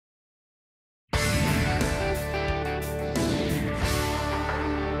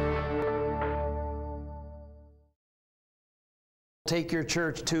Take Your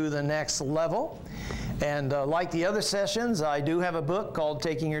Church to the Next Level. And like the other sessions, I do have a book called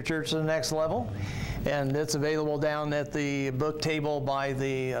Taking Your Church to the Next Level. And it's available down at the book table by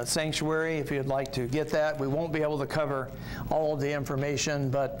the sanctuary if you'd like to get that. We won't be able to cover all of the information,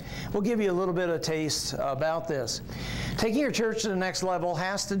 but we'll give you a little bit of taste about this. Taking your church to the next level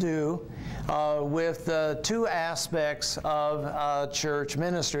has to do with two aspects of church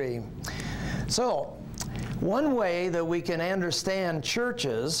ministry. So, one way that we can understand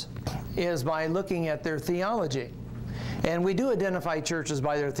churches is by looking at their theology. And we do identify churches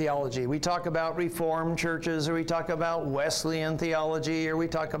by their theology. We talk about Reformed churches, or we talk about Wesleyan theology, or we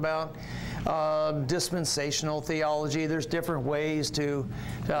talk about dispensational theology. There's different ways to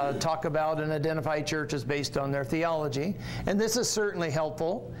talk about and identify churches based on their theology. And this is certainly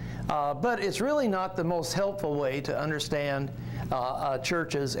helpful, but it's really not the most helpful way to understand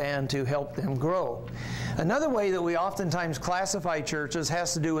churches and to help them grow. Another way that we oftentimes classify churches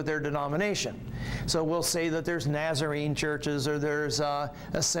has to do with their denomination. So we'll say that there's Nazarene churches, or there's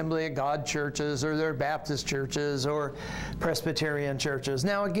Assembly of God churches, or there are Baptist churches, or Presbyterian churches.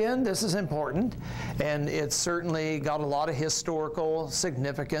 Now again, this is important, and it's certainly got a lot of historical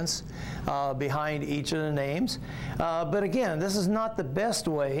significance behind each of the names. But again, this is not the best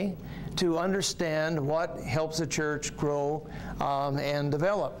way to understand what helps a church grow and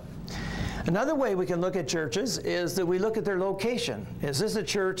develop. Another way we can look at churches is that we look at their location. Is this a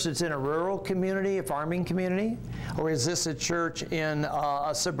church that's in a rural community, a farming community? Or is this a church in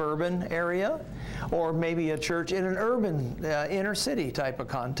a suburban area? Or maybe a church in an urban inner city type of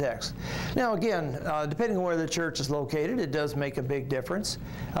context? Now again, depending on where the church is located, it does make a big difference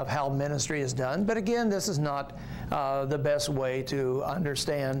of how ministry is done. But again, this is not the best way to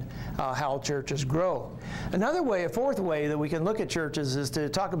understand how churches grow. Another way, a fourth way that we can look at churches is to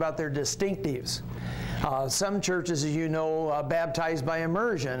talk about their distinctives. Some churches, as you know, baptized by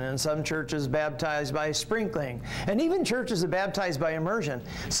immersion, and some churches baptized by sprinkling. And even churches that baptize by immersion,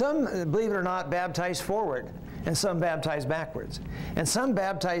 some, believe it or not, baptize forward, and some baptize backwards. And some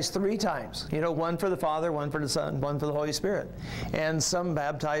baptize 3 times. You know, one for the Father, one for the Son, one for the Holy Spirit. And some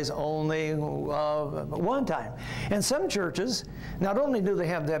baptize only 1 time. And some churches, not only do they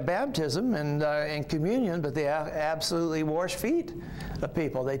have that baptism and communion, but they absolutely wash feet of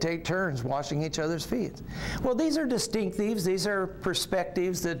people. They take turns washing each other's feet. Well, these are distinctives. These are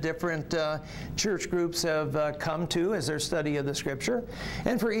perspectives that different church groups have come to as their study of the Scripture.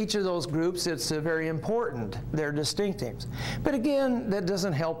 And for each of those groups, it's very important, their distinctives. But again, that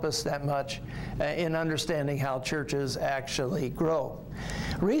doesn't help us that much in understanding how churches actually grow.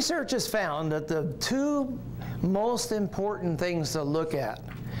 Research has found that the 2 most important things to look at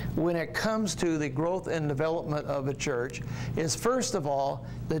when it comes to the growth and development of a church is, first of all,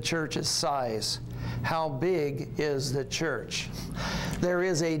 the church's size. How big is the church? There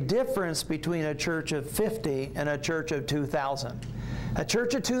is a difference between a church of 50 and a church of 2,000. A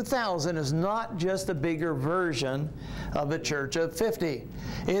church of 2,000 is not just a bigger version of a church of 50.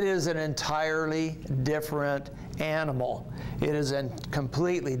 It is an entirely different animal. It is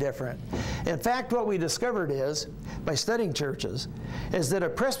completely different. In fact, what we discovered is, by studying churches, is that a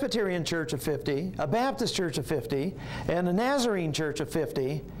Presbyterian church of 50, a Baptist church of 50, and a Nazarene church of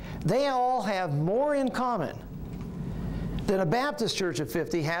 50, they all have more in common than a Baptist church of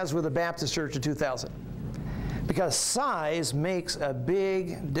 50 has with a Baptist church of 2,000. Because size makes a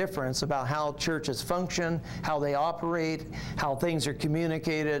big difference about how churches function, how they operate, how things are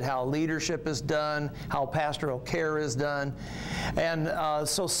communicated, how leadership is done, how pastoral care is done. And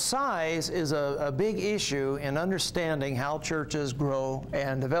so size is a big issue in understanding how churches grow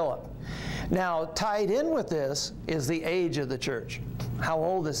and develop. Now, tied in with this is the age of the church. How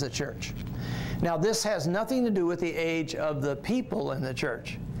old is the church? Now, this has nothing to do with the age of the people in the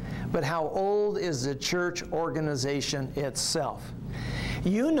church, but how old is the church organization itself.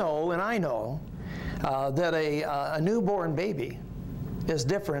 You know, and I know, that a newborn baby is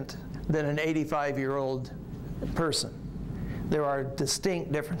different than an 85-year-old person. There are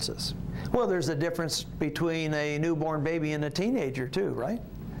distinct differences. Well, there's a difference between a newborn baby and a teenager too, right?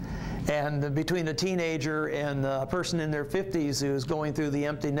 And between a teenager and a person in their 50s who's going through the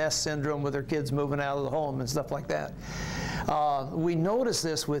empty nest syndrome with their kids moving out of the home and stuff like that. We notice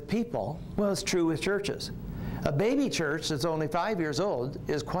this with people. Well, it's true with churches. A baby church that's only 5 years old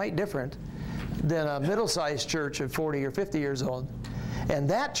is quite different than a middle-sized church of 40 or 50 years old. And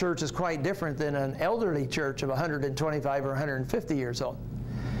that church is quite different than an elderly church of 125 or 150 years old.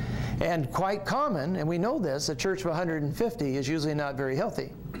 And quite common, and we know this, a church of 150 is usually not very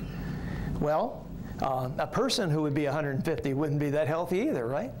healthy. Well, A person who would be 150 wouldn't be that healthy either,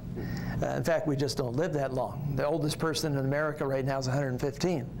 right? In fact, we just don't live that long. The oldest person in America right now is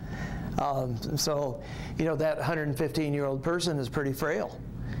 115. So, you know, that 115-year-old person is pretty frail,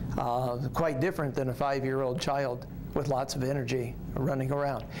 quite different than a 5-year-old child with lots of energy running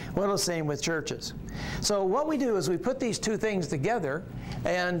around. Well, the same with churches. So what we do is we put these two things together,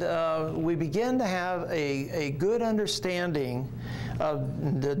 and we begin to have a good understanding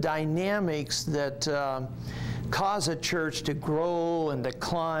of the dynamics that cause a church to grow and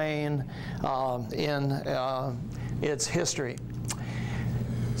decline in its history.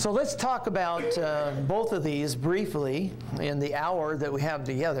 So let's talk about both of these briefly in the hour that we have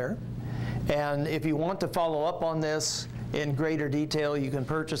together. And if you want to follow up on this in greater detail, you can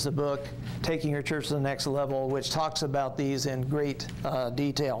purchase the book, Taking Your Church to the Next Level, which talks about these in great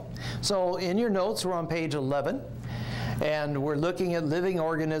detail. So in your notes, we're on page 11, and we're looking at living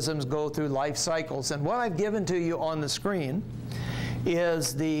organisms go through life cycles. And what I've given to you on the screen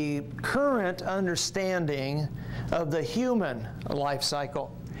is the current understanding of the human life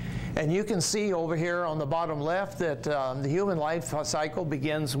cycle. And you can see over here on the bottom left that the human life cycle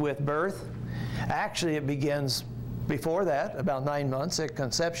begins with birth. Actually, it begins before that, about 9 months at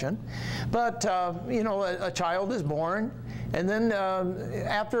conception. But, you know, a child is born, and then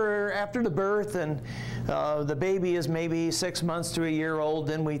after the birth and the baby is maybe 6 months to a year old,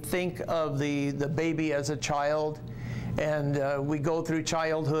 then we think of the baby as a child, and we go through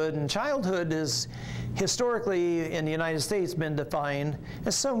childhood. And childhood is historically in the United States been defined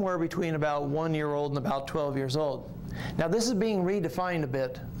as somewhere between about 1 year old and about 12 years old. Now this is being redefined a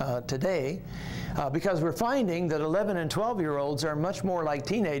bit today because we're finding that 11 and 12-year-olds are much more like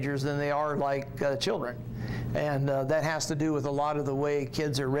teenagers than they are like children. And that has to do with a lot of the way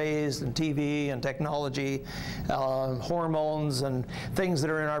kids are raised, and TV and technology, hormones and things that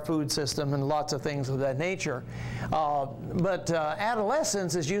are in our food system, and lots of things of that nature. But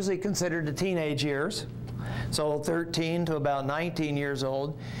adolescence is usually considered the teenage years. So 13 to about 19 years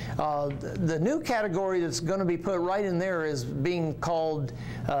old. The new category that's going to be put right in there is being called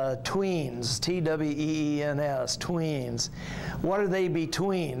tweens, T-W-E-E-N-S, tweens. What are they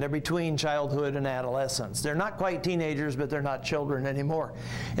between? They're between childhood and adolescence. They're not quite teenagers, but they're not children anymore.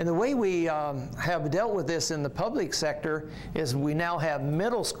 And the way we have dealt with this in the public sector is we now have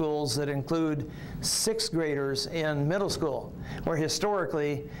middle schools that include 6th graders in middle school, where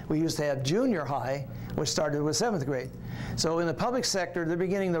historically we used to have junior high, which started with 7th grade. So in the public sector, they're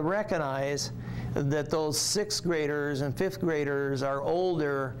beginning to recognize that those 6th graders and 5th graders are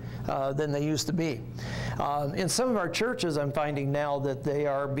older than they used to be. In some of our churches, I'm finding now that they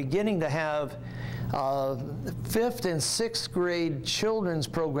are beginning to have 5th and 6th grade children's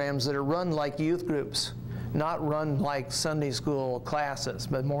programs that are run like youth groups. Not run like Sunday school classes,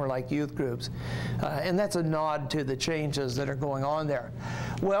 but more like youth groups. And that's a nod to the changes that are going on there.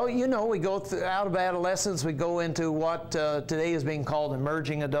 Well, you know, we go out of adolescence, we go into what today is being called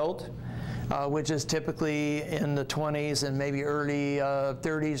emerging adult, which is typically in the 20s and maybe early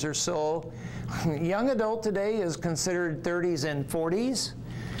 30s or so. Young adult today is considered 30s and 40s.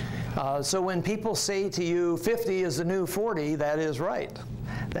 So when people say to you 50 is the new 40, that is right.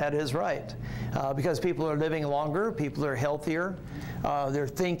 That is right. Because people are living longer, people are healthier, they're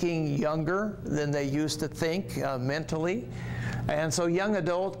thinking younger than they used to think mentally. And so young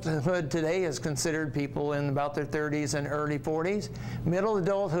adulthood today is considered people in about their 30s and early 40s. Middle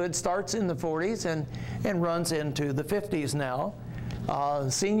adulthood starts in the 40s and runs into the 50s now.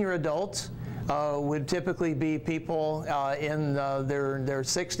 Senior adults would typically be people in their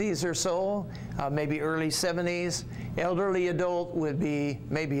 60s or so, maybe early 70s. Elderly adult would be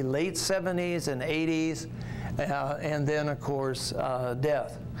maybe late 70s and 80s, and then, of course,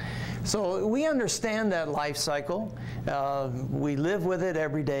 death. So we understand that life cycle. We live with it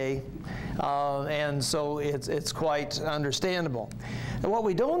every day, and so it's quite understandable. And what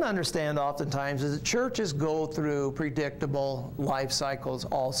we don't understand oftentimes is that churches go through predictable life cycles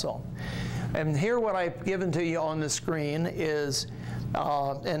also. And here what I've given to you on the screen is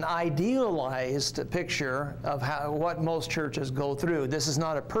an idealized picture of what most churches go through. This is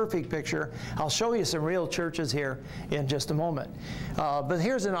not a perfect picture. I'll show you some real churches here in just a moment. But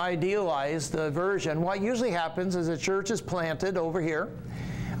here's an idealized version. What usually happens is a church is planted over here.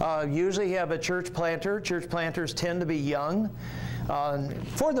 Usually you have a church planter. Church planters tend to be young.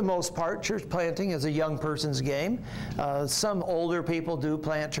 For the most part, church planting is a young person's game. Some older people do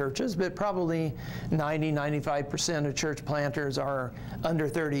plant churches, but probably 90–95% of church planters are under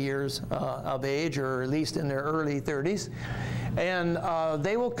 30 years of age, or at least in their early 30s. And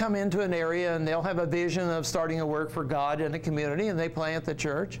they will come into an area and they'll have a vision of starting a work for God in a community, and they plant the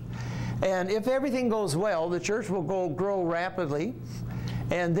church. And if everything goes well, the church will grow rapidly.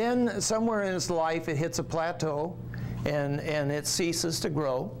 And then somewhere in its life, it hits a plateau and it ceases to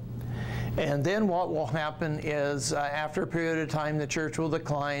grow. And then what will happen is after a period of time, the church will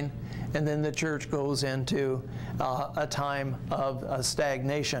decline, and then the church goes into a time of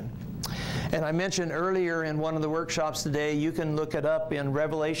stagnation. And I mentioned earlier in one of the workshops today, you can look it up in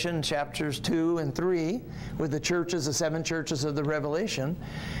Revelation chapters 2 and 3 with the churches, the 7 churches of the Revelation.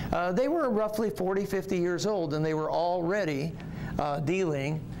 They were roughly 40, 50 years old, and they were already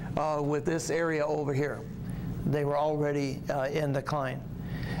dealing with this area over here. They were already in decline.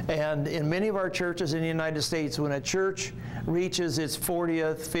 And in many of our churches in the United States, when a church reaches its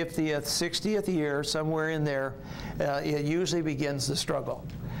 40th, 50th, 60th year, somewhere in there, it usually begins to struggle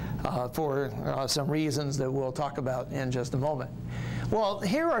for some reasons that we'll talk about in just a moment. Well,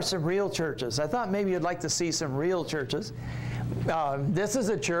 here are some real churches. I thought maybe you'd like to see some real churches. This is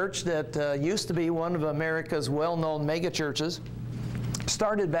a church that used to be one of America's well-known megachurches.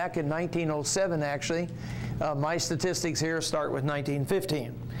 Started back in 1907, actually. My statistics here start with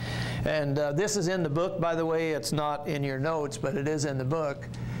 1915. And this is in the book, by the way. It's not in your notes, but it is in the book.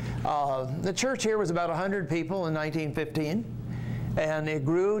 The church here was about 100 people in 1915. And it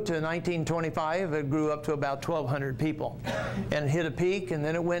grew to 1925. It grew up to about 1,200 people. And it hit a peak, and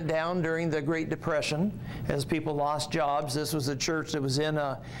then it went down during the Great Depression as people lost jobs. This was a church that was in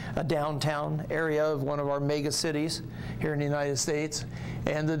a downtown area of one of our mega cities here in the United States.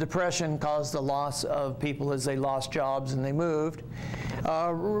 And the Depression caused the loss of people as they lost jobs and they moved.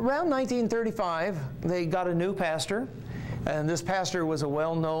 Around 1935, they got a new pastor. And this pastor was a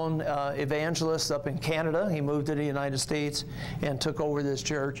well-known evangelist up in Canada. He moved to the United States and took over this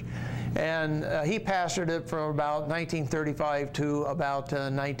church. And he pastored it from about 1935 to about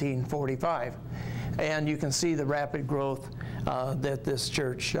 1945. And you can see the rapid growth that this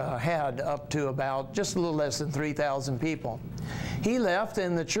church had, up to about just a little less than 3,000 people. He left,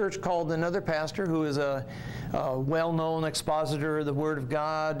 and the church called another pastor who is a well-known expositor of the Word of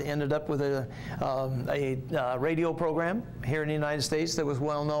God, ended up with a radio program here in the United States that was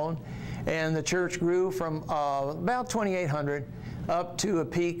well-known. And the church grew from about 2,800 up to a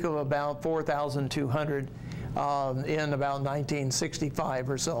peak of about 4,200 in about 1965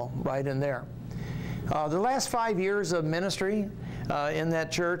 or so, right in there. The last 5 years of ministry in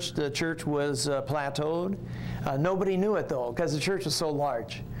that church, the church was plateaued. Nobody knew it, though, because the church was so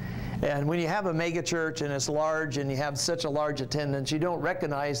large. And when you have a mega church and it's large and you have such a large attendance, you don't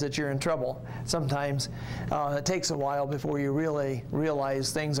recognize that you're in trouble. Sometimes it takes a while before you really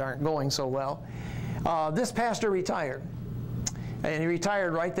realize things aren't going so well. This pastor retired, and he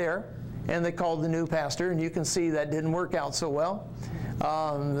retired right there, and they called the new pastor, and you can see that didn't work out so well.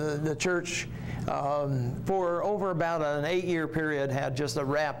 The church, for over about an 8-year period, had just a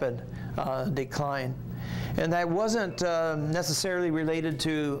rapid decline. And that wasn't necessarily related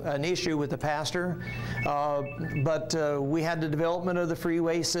to an issue with the pastor, but we had the development of the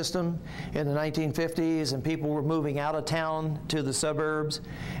freeway system in the 1950s, and people were moving out of town to the suburbs.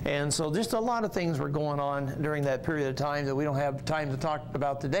 And so just a lot of things were going on during that period of time that we don't have time to talk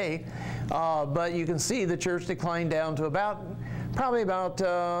about today. But you can see the church declined down to probably about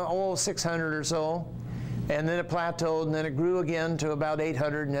 600 or so. And then it plateaued, and then it grew again to about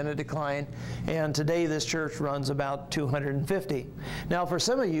 800, and then it declined. And today this church runs about 250. Now for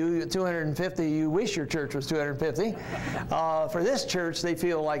some of you, 250, you wish your church was 250. For this church, they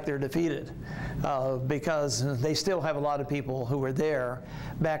feel like they're defeated because they still have a lot of people who were there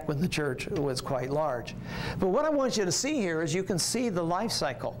back when the church was quite large. But what I want you to see here is you can see the life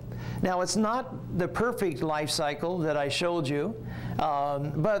cycle. Now it's not the perfect life cycle that I showed you,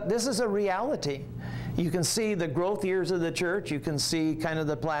 but this is a reality. You can see the growth years of the church. You can see kind of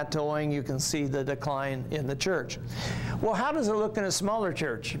the plateauing. You can see the decline in the church. Well, how does it look in a smaller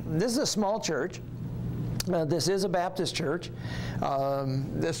church? This is a small church. This is a Baptist church.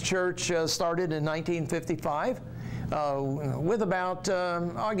 This church started in 1955 with about,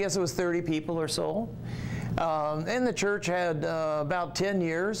 I guess it was 30 people or so. And the church had about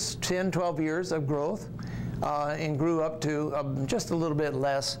 12 years of growth. And grew up to just a little bit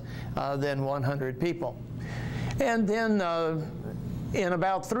less than 100 people. And then in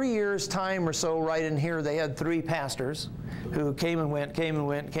about 3 years' time or so, right in here, they had 3 pastors who came and went, came and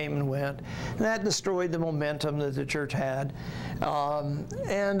went, came and went. And that destroyed the momentum that the church had.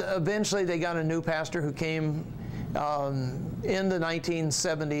 And eventually they got a new pastor who came in the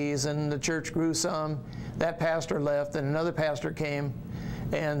 1970s, and the church grew some. That pastor left, and another pastor came.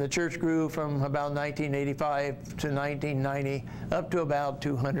 And the church grew from about 1985 to 1990 up to about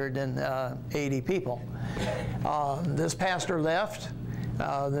 280 people. This pastor left.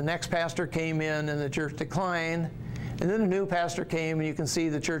 The next pastor came in and the church declined. And then a new pastor came, and you can see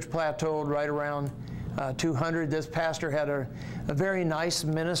the church plateaued right around 200. This pastor had a very nice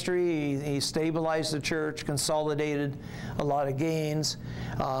ministry. He stabilized the church, consolidated a lot of gains.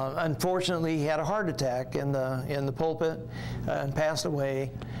 Unfortunately, he had a heart attack in the pulpit and passed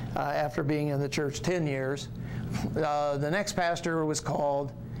away after being in the church 10 years. The next pastor was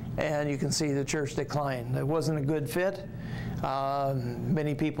called, and you can see the church decline. It wasn't a good fit.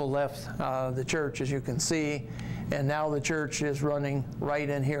 Many people left the church, as you can see. And now the church is running right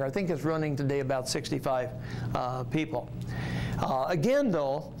in here. I think it's running today about 65 people. Again,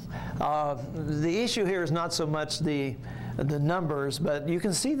 though, the issue here is not so much the numbers, but you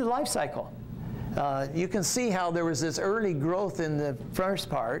can see the life cycle. You can see how there was this early growth in the first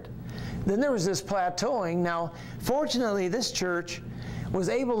part. Then there was this plateauing. Now, fortunately, this church was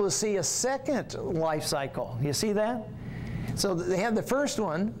able to see a second life cycle. You see that? So they had the first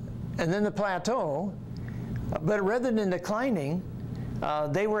one, and then the plateau. But rather than declining,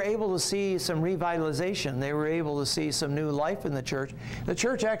 they were able to see some revitalization. They were able to see some new life in the church. The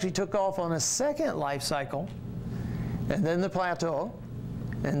church actually took off on a second life cycle, and then the plateau,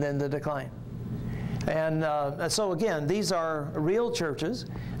 and then the decline. And so again, these are real churches.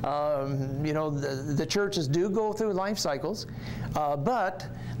 You know, the churches do go through life cycles, but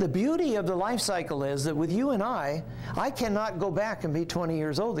the beauty of the life cycle is that with you and I cannot go back and be 20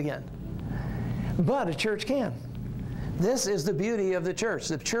 years old again. But a church can. This is the beauty of the church.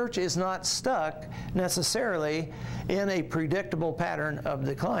 The church is not stuck necessarily in a predictable pattern of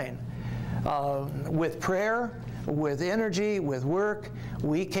decline. With prayer, with energy, with work,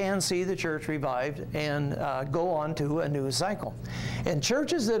 we can see the church revived and go on to a new cycle. And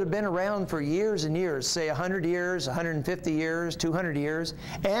churches that have been around for years and years, say 100 years, 150 years, 200 years,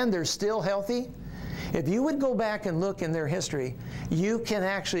 and they're still healthy, if you would go back and look in their history, you can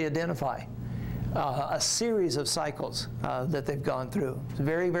actually identify a series of cycles that they've gone through. It's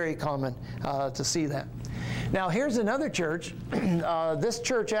very, very common to see that. Now, here's another church. This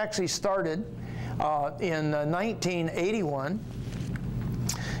church actually started in 1981,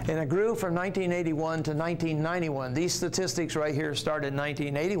 and it grew from 1981 to 1991. These statistics right here started in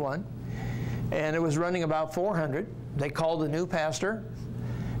 1981, and it was running about 400. They called a new pastor,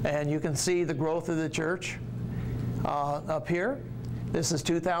 and you can see the growth of the church up here. This is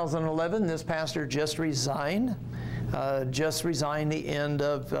 2011. This pastor just resigned the end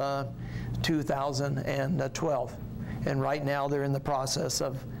of 2012. And right now they're in the process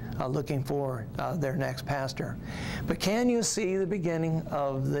of looking for their next pastor. But can you see the beginning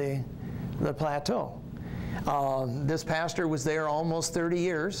of the plateau? This pastor was there almost 30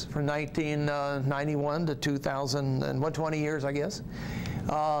 years, from 1991 to 2020 years, I guess.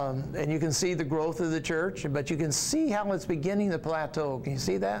 And you can see the growth of the church, but you can see how it's beginning to plateau. Can you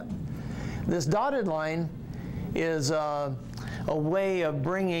see that? This dotted line is a way of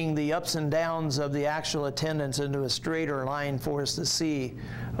bringing the ups and downs of the actual attendance into a straighter line for us to see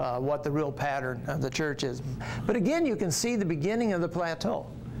what the real pattern of the church is. But again, you can see the beginning of the plateau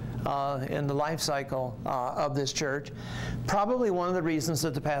in the life cycle of this church. Probably one of the reasons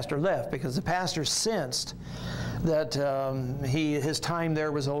that the pastor left, because the pastor sensed that his time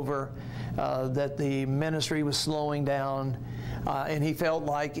there was over, that the ministry was slowing down, and he felt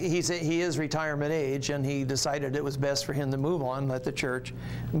like he is retirement age, and he decided it was best for him to move on, let the church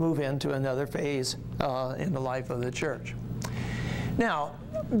move into another phase in the life of the church. Now,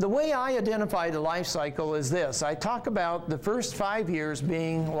 the way I identify the life cycle is this. I talk about the first 5 years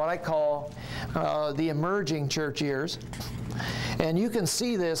being what I call the emerging church years. And you can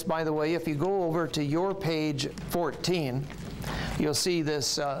see this, by the way, if you go over to your page 14, you'll see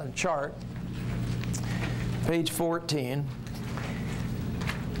this chart. Page 14.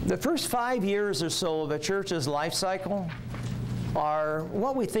 The first 5 years or so of a church's life cycle are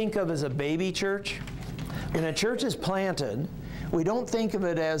what we think of as a baby church. When a church is planted, we don't think of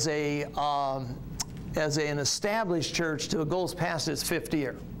it as an established church till it goes past its 5th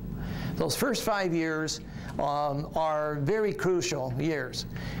year. Those first 5 years are very crucial years.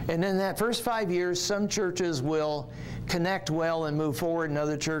 And in that first 5 years, some churches will connect well and move forward, and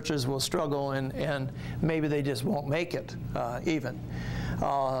other churches will struggle, and maybe they just won't make it even.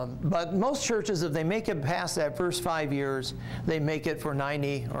 But most churches, if they make it past that first 5 years, they make it for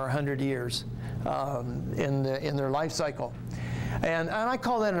 90 or 100 years in their life cycle. And I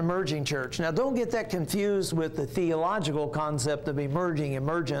call that an emerging church. Now, don't get that confused with the theological concept of emerging,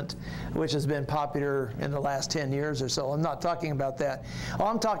 emergent, which has been popular in the last 10 years or so. I'm not talking about that. All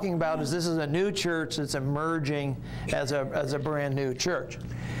I'm talking about is this is a new church that's emerging as a brand new church.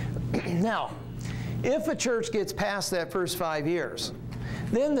 Now, if a church gets past that first 5 years,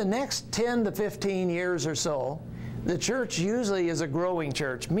 Then the next 10 to 15 years or so, the church usually is a growing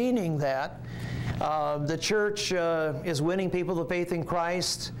church, meaning that the church is winning people to faith in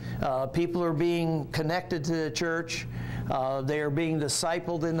Christ. People are being connected to the church. They are being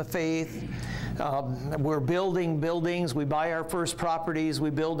discipled in the faith. We're building buildings. We buy our first properties. We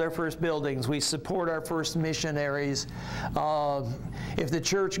build our first buildings. We support our first missionaries. If the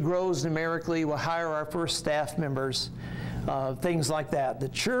church grows numerically, we'll hire our first staff members. Things like that. The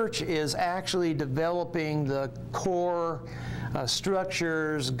church is actually developing the core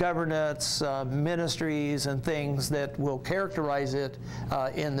structures, governance, ministries, and things that will characterize it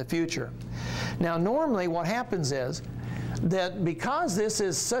in the future. Now, normally what happens is that because this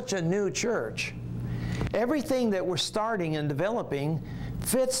is such a new church, everything that we're starting and developing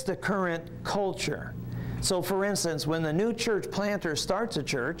fits the current culture. So, for instance, when the new church planter starts a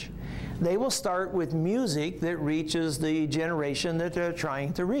church, they will start with music that reaches the generation that they're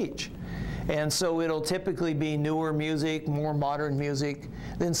trying to reach. And so it'll typically be newer music, more modern music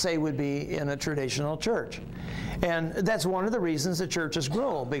than, say, would be in a traditional church. And that's one of the reasons the churches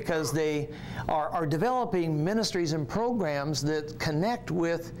grow, because they are developing ministries and programs that connect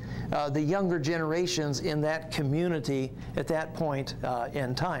with the younger generations in that community at that point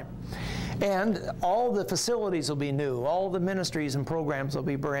in time. And all the facilities will be new. All the ministries and programs will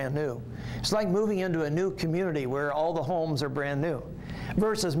be brand new. It's like moving into a new community where all the homes are brand new,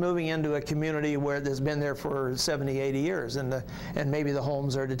 versus moving into a community where that's been there for 70, 80 years and maybe the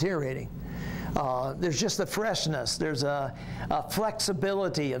homes are deteriorating. There's just a freshness. There's a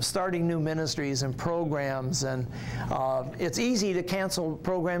flexibility of starting new ministries and programs, and it's easy to cancel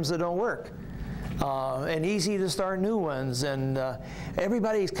programs that don't work. And easy to start new ones, and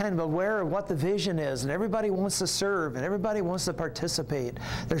everybody's kind of aware of what the vision is, and everybody wants to serve, and everybody wants to participate.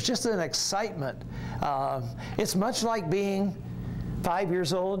 There's just an excitement. It's much like being 5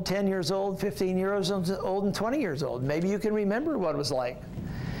 years old, 10 years old, 15 years old, and 20 years old. Maybe you can remember what it was like.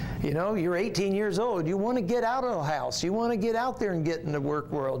 You know, you're 18 years old. You want to get out of the house. You want to get out there and get in the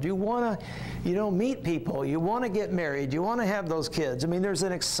work world. You want to, you know, meet people. You want to get married. You want to have those kids. I mean, there's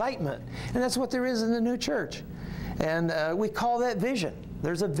an excitement. And that's what there is in the new church. And we call that vision.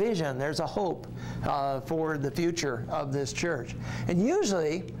 There's a vision. There's a hope for the future of this church. And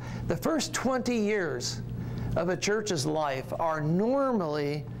usually, the first 20 years of a church's life are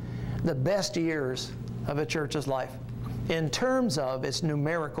normally the best years of a church's life in terms of its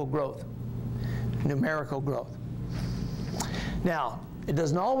numerical growth. Numerical growth. Now, it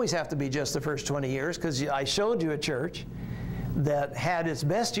doesn't always have to be just the first 20 years, because I showed you a church that had its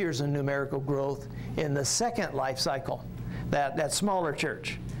best years in numerical growth in the second life cycle, that smaller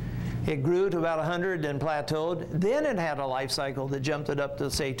church. It grew to about 100 and plateaued. Then it had a life cycle that jumped it up to,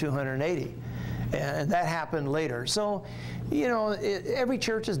 say, 280. And that happened later. So, you know, every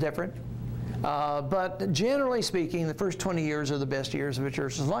church is different. But generally speaking, the first 20 years are the best years of a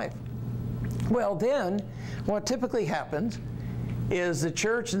church's life. Well, then, what typically happens is the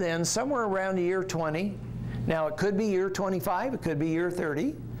church then, somewhere around year 20, now it could be year 25, it could be year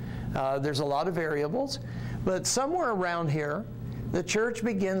 30, there's a lot of variables, but somewhere around here, the church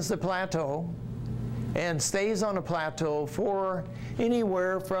begins to plateau and stays on a plateau for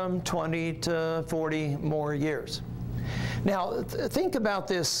anywhere from 20 to 40 more years. Now, think about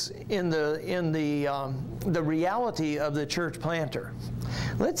this in the reality of the church planter.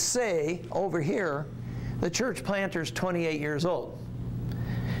 Let's say over here, the church planter is 28 years old.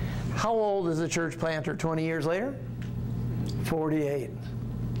 How old is the church planter 20 years later? 48.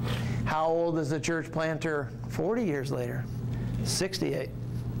 How old is the church planter 40 years later? 68.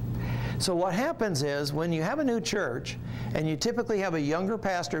 So what happens is, when you have a new church, and you typically have a younger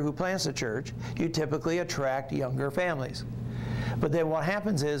pastor who plants a church, you typically attract younger families. But then what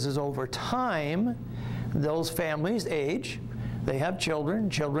happens is over time, those families age, they have children,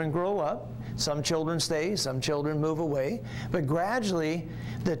 children grow up, some children stay, some children move away, but gradually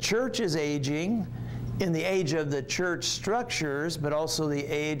the church is aging in the age of the church structures, but also the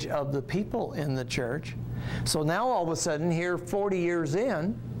age of the people in the church. So now all of a sudden, here 40 years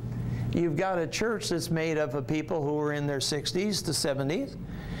in, you've got a church that's made up of people who were in their 60s to 70s,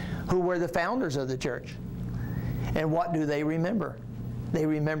 who were the founders of the church. And what do they remember? They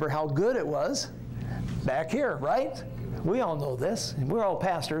remember how good it was back here, right? We all know this. We're all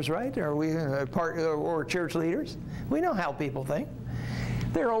pastors, right? Or we or church leaders. We know how people think.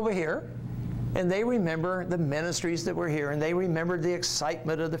 They're over here, and they remember the ministries that were here, and they remembered the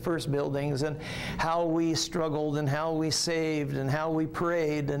excitement of the first buildings, and how we struggled, and how we saved, and how we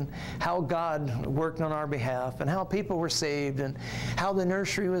prayed, and how God worked on our behalf, and how people were saved, and how the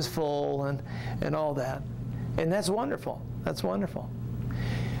nursery was full, and all that. And that's wonderful. That's wonderful.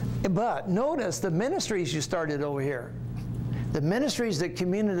 But notice the ministries you started over here. The ministries that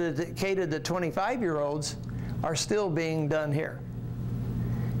communicated to 25-year-olds are still being done here.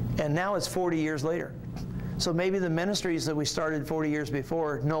 And now it's 40 years later. So maybe the ministries that we started 40 years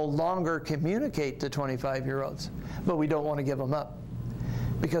before no longer communicate to 25-year-olds, but we don't want to give them up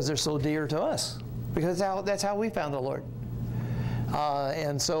because they're so dear to us, because that's how we found the Lord.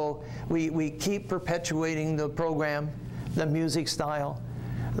 And so we keep perpetuating the program, the music style,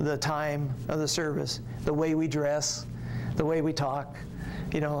 the time of the service, the way we dress, the way we talk,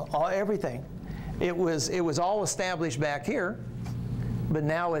 everything. It was all established back here, but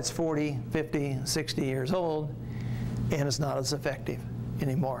now it's 40, 50, 60 years old, and it's not as effective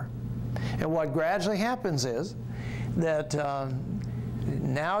anymore. And what gradually happens is that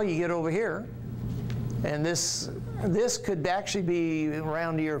now you get over here, and this could actually be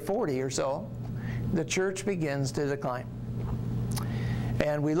around year 40 or so, the church begins to decline.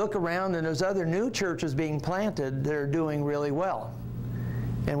 And we look around, and there's other new churches being planted that are doing really well.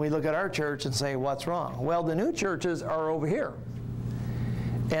 And we look at our church and say, what's wrong? Well, the new churches are over here.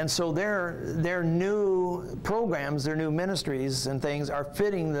 And so their new programs, their new ministries and things are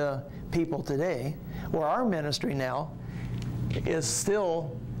fitting the people today, where our ministry now is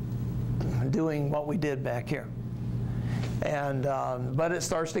still doing what we did back here. And but it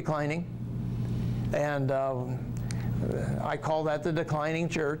starts declining, and I call that the declining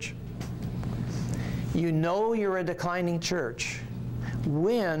church. You know you're a declining church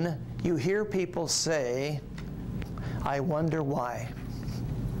when you hear people say, I wonder why.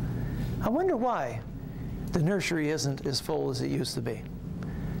 I wonder why the nursery isn't as full as it used to be.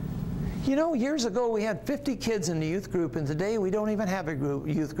 Years ago we had 50 kids in the youth group, and today we don't even have a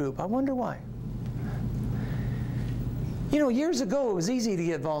youth group. I wonder why. Years ago it was easy to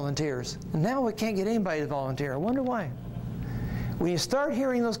get volunteers, and now we can't get anybody to volunteer. I wonder why. When you start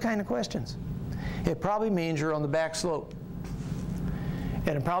hearing those kind of questions, it probably means you're on the back slope.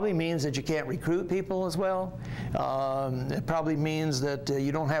 And it probably means that you can't recruit people as well. It probably means that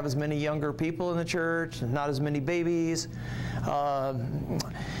you don't have as many younger people in the church, not as many babies.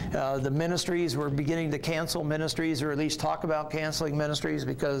 The ministries, we're beginning to cancel ministries, or at least talk about canceling ministries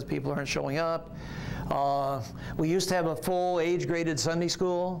because people aren't showing up. We used to have a full age-graded Sunday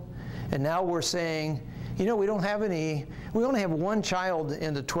school, and now we're saying, we don't have any, we only have one child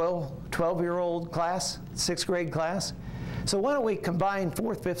in the 12-year-old class, 6th grade class. So why don't we combine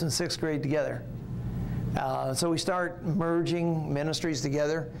 4th, 5th, and 6th grade together? So we start merging ministries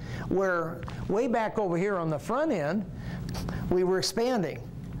together, where way back over here on the front end, we were expanding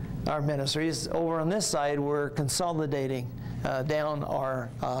our ministries. Over on this side, we're consolidating down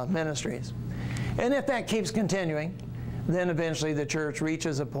our ministries. And if that keeps continuing, then eventually the church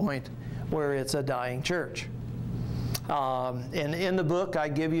reaches a point where it's a dying church. And in the book, I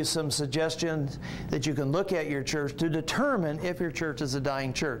give you some suggestions that you can look at your church to determine if your church is a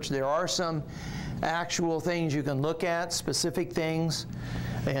dying church. There are some actual things you can look at, specific things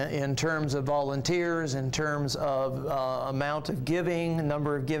in terms of volunteers, in terms of amount of giving,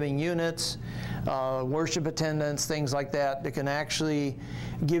 number of giving units, worship attendance, things like that, that can actually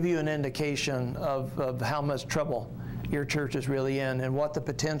give you an indication of how much trouble your church is really in, and what the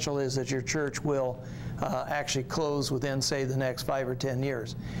potential is that your church will actually close within, say, the next 5 or 10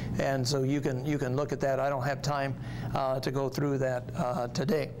 years. And so you can look at that. I don't have time to go through that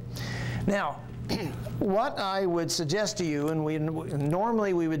today. Now, what I would suggest to you, and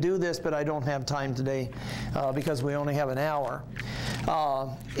normally we would do this, but I don't have time today because we only have an hour.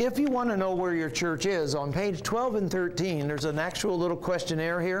 If you want to know where your church is, on page 12 and 13, there's an actual little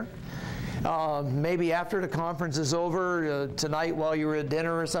questionnaire here. Maybe after the conference is over, tonight while you were at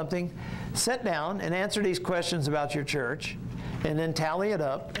dinner or something, sit down and answer these questions about your church, and then tally it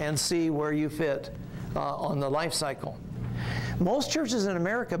up and see where you fit on the life cycle. Most churches in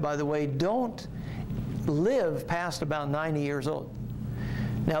America, by the way, don't live past about 90 years old.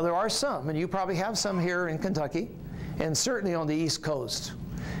 Now, there are some, and you probably have some here in Kentucky, and certainly on the East Coast.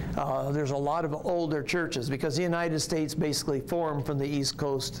 There's a lot of older churches because the United States basically formed from the East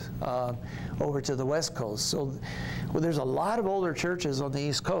Coast over to the West Coast. So there's a lot of older churches on the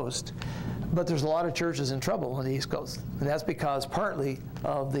East Coast, but there's a lot of churches in trouble on the East Coast. And that's because partly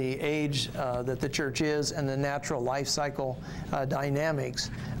of the age that the church is and the natural life cycle dynamics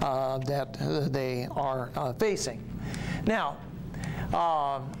that they are facing. Now,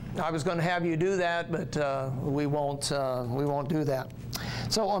 I was going to have you do that, but we won't do that.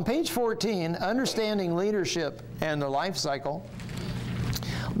 So on page 14, understanding leadership and the life cycle,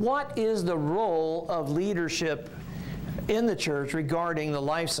 what is the role of leadership in the church regarding the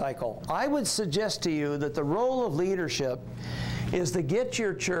life cycle? I would suggest to you that the role of leadership is to get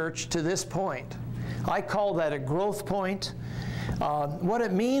your church to this point. I call that a growth point. What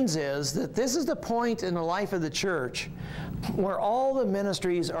it means is that this is the point in the life of the church where all the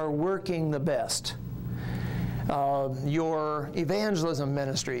ministries are working the best. Your evangelism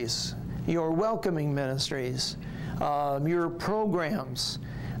ministries, your welcoming ministries, your programs,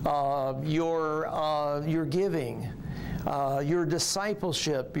 your giving, your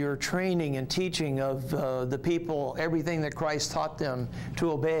discipleship, your training and teaching of the people, everything that Christ taught them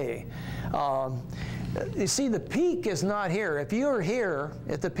to obey. You see, the peak is not here. If you're here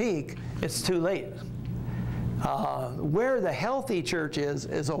at the peak, it's too late. Where the healthy church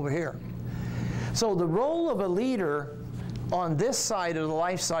is over here. So the role of a leader on this side of the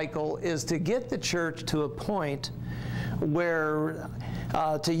life cycle is to get the church to a point where,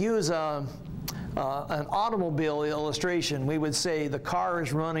 to use an automobile illustration, we would say the car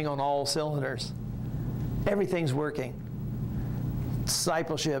is running on all cylinders. Everything's working.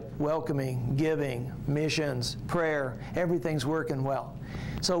 Discipleship, welcoming, giving, missions, prayer, everything's working well.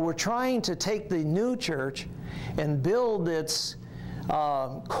 So we're trying to take the new church and build its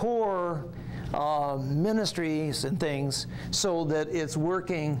core ministries and things so that it's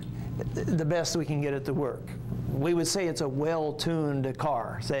working the best we can get it to work. We would say it's a well-tuned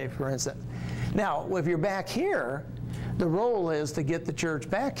car, say, for instance. Now, if you're back here, the role is to get the church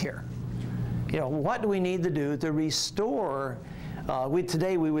back here. You know, what do we need to do to restore?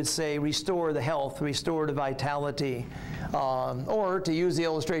 Today we would say restore the health, restore the vitality, or to use the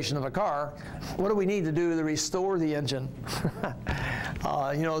illustration of a car, what do we need to do to restore the engine?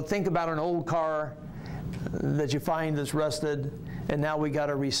 You know, think about an old car that you find that's rusted, and now we got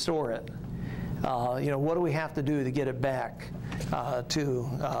to restore it. You know, what do we have to do to get it back to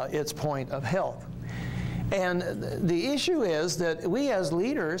its point of health? And the issue is that we as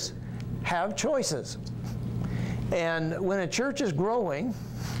leaders have choices. And when a church is growing,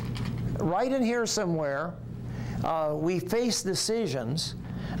 right in here somewhere, we face decisions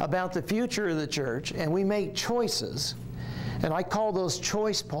about the future of the church, and we make choices. And I call those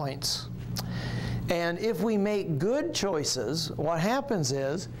choice points. And if we make good choices, what happens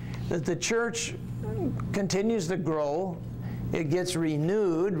is that the church continues to grow, it gets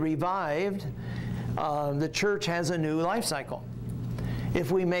renewed, revived, the church has a new life cycle.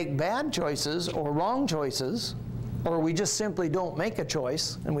 If we make bad choices or wrong choices, or we just simply don't make a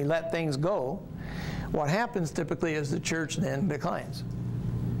choice and we let things go, what happens typically is the church then declines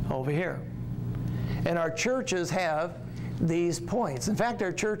over here. And our churches have these points. In fact,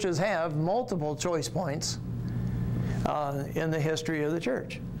 our churches have multiple choice points in the history of the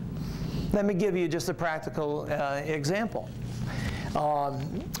church. Let me give you just a practical example.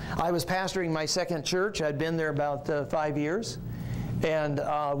 I was pastoring my second church. I'd been there about 5 years. And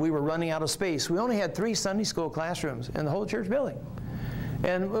we were running out of space. We only had 3 Sunday school classrooms in the whole church building.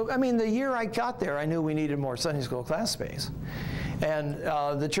 And I mean, the year I got there, I knew we needed more Sunday school class space. And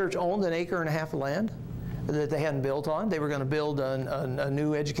the church owned 1.5 acres of land that they hadn't built on. They were going to build a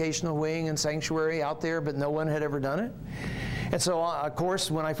new educational wing and sanctuary out there, but no one had ever done it. And so, of course,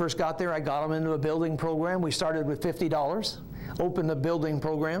 when I first got there, I got them into a building program. We started with $50. Opened the building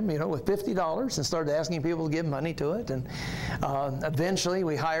program, you know, with $50 and started asking people to give money to it. And eventually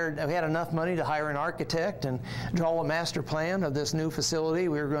we had enough money to hire an architect and draw a master plan of this new facility.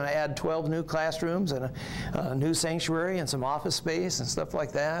 We were going to add 12 new classrooms and a new sanctuary and some office space and stuff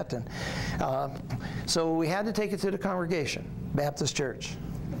like that. And so we had to take it to the congregation, Baptist Church.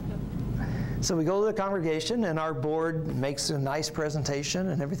 So we go to the congregation and our board makes a nice presentation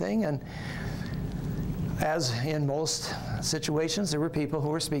and everything. And as in most situations, there were people who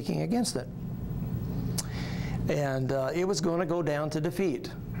were speaking against it. And it was going to go down to defeat.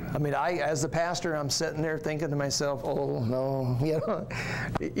 I mean, as the pastor, I'm sitting there thinking to myself, oh, no, you know,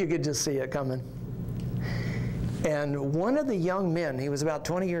 you could just see it coming. And one of the young men, he was about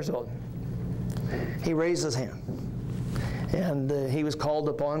 20 years old, he raised his hand. And he was called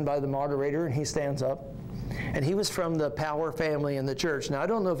upon by the moderator, and he stands up. And he was from the Power family in the church. Now, I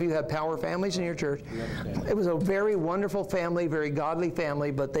don't know if you have Power families in your church. It was a very wonderful family, very godly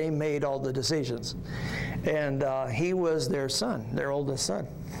family, but they made all the decisions. And he was their son, their oldest son.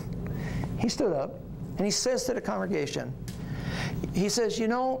 He stood up, and he says to the congregation, he says, you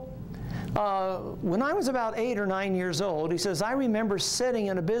know, when I was about 8 or 9 years old, he says, I remember sitting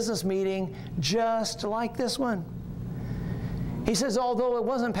in a business meeting just like this one. He says, although it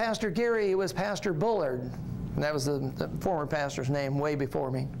wasn't Pastor Gary, it was Pastor Bullard. And that was the former pastor's name way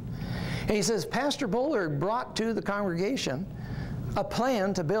before me. And he says, Pastor Bullard brought to the congregation a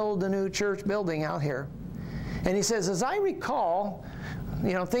plan to build a new church building out here. And he says, as I recall,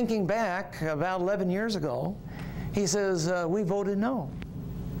 you know, thinking back about 11 years ago, He says, we voted no.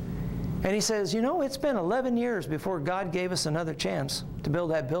 And he says, you know, it's been 11 years before God gave us another chance to build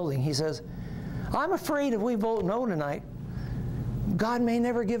that building. He says, I'm afraid if we vote no tonight, God may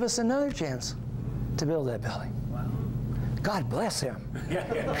never give us another chance to build that building. Wow. God bless him.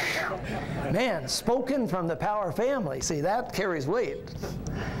 Man, spoken from the Power family. See, that carries weight.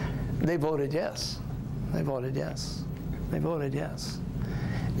 They voted yes. They voted yes. They voted yes.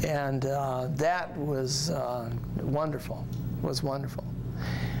 And that was wonderful. It was wonderful.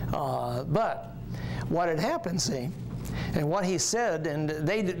 But what had happened, see, and what he said, and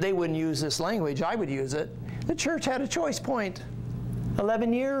they wouldn't use this language, I would use it, the church had a choice point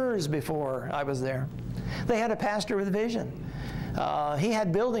 11 years before I was there. They had a pastor with vision. He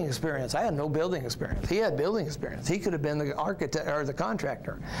had building experience. I had no building experience. He had building experience. He could have been the architect or the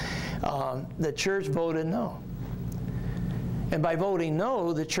contractor. The church voted no. And by voting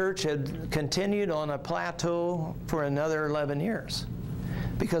no, the church had continued on a plateau for another 11 years.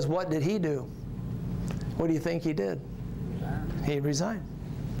 Because what did he do? What do you think he did? He resigned.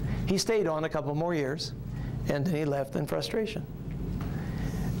 He stayed on a couple more years, and then he left in frustration.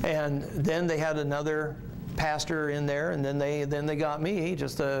 And then they had another pastor in there, and then they got me,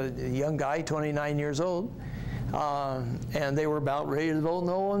 just a young guy, 29 years old, and they were about ready to vote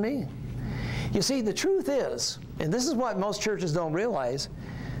no on me. You see, the truth is, and this is what most churches don't realize,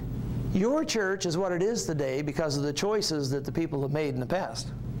 your church is what it is today because of the choices that the people have made in the past.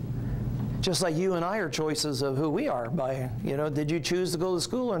 Just like you and I are choices of who we are by, you know, did you choose to go to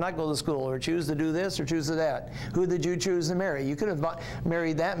school or not go to school, or choose to do this or choose to that? Who did you choose to marry? You could have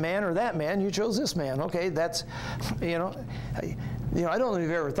married that man or that man. You chose this man. Okay, that's, you know, I don't know if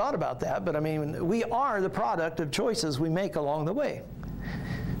you've ever thought about that, but I mean, we are the product of choices we make along the way.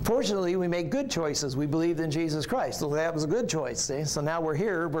 Fortunately, we make good choices. We believed in Jesus Christ, so that was a good choice, see? So now we're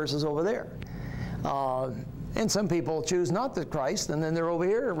here versus over there. And some people choose not the Christ, and then they're over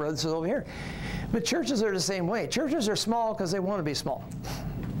here versus over here. But churches are the same way. Churches are small because they want to be small.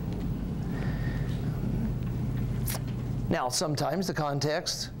 Now, sometimes the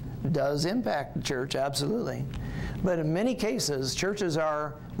context does impact the church, absolutely. But in many cases, churches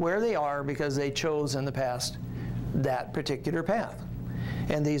are where they are because they chose in the past that particular path.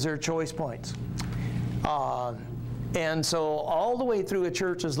 And these are choice points. And so all the way through a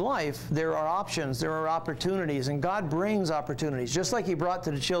church's life, there are options, there are opportunities, and God brings opportunities. Just like he brought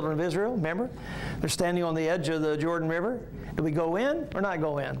to the children of Israel, remember? They're standing on the edge of the Jordan River. Do we go in or not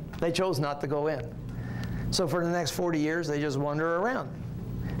go in? They chose not to go in. So for the next 40 years, they just wander around.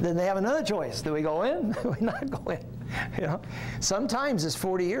 Then they have another choice. Do we go in? Do we not go in? You know? Sometimes it's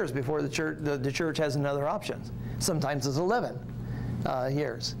 40 years before the church has another option. Sometimes it's 11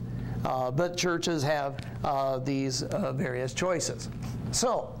 years. But churches have these various choices.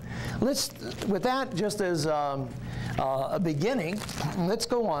 So with that just as a beginning, let's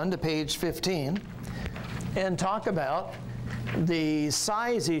go on to page 15 and talk about the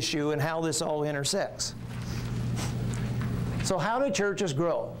size issue and how this all intersects. So how do churches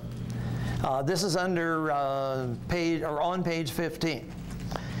grow? This is under on page 15.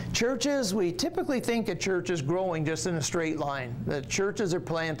 Churches, we typically think of churches growing just in a straight line. That churches are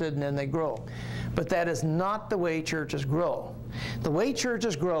planted and then they grow. But that is not the way churches grow. The way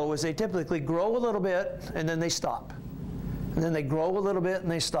churches grow is they typically grow a little bit and then they stop. And then they grow a little bit and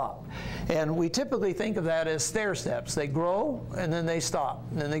they stop. And we typically think of that as stair steps. They grow and then they stop.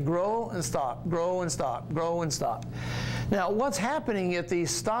 And then they grow and stop, grow and stop, grow and stop. Now, what's happening at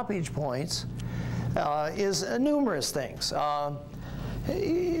these stoppage points is numerous things.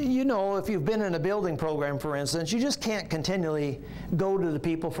 You know, if you've been in a building program, for instance, you just can't continually go to the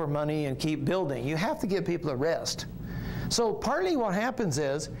people for money and keep building. You have to give people a rest. So partly what happens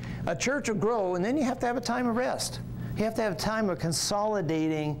is a church will grow, and then you have to have a time of rest. You have to have a time of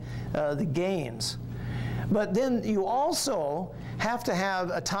consolidating the gains. But then you also have to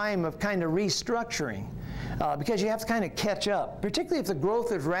have a time of kind of restructuring because you have to kind of catch up, particularly if the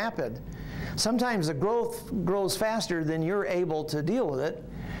growth is rapid. Sometimes the growth grows faster than you're able to deal with it,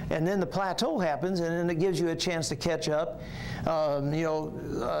 and then the plateau happens, and then it gives you a chance to catch up,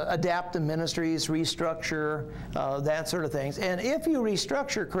 adapt the ministries, restructure, that sort of things. And if you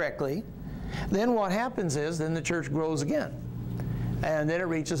restructure correctly, then what happens is then the church grows again, and then it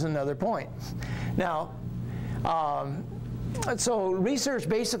reaches another point. Now, so research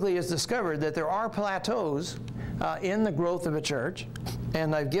basically has discovered that there are plateaus in the growth of a church,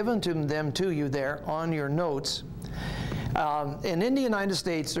 and I've given them to you there on your notes. In the United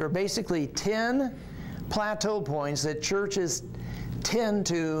States, there are basically 10 plateau points that churches tend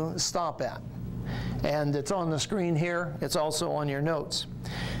to stop at. And it's on the screen here. It's also on your notes.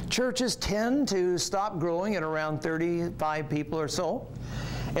 Churches tend to stop growing at around 35 people or so.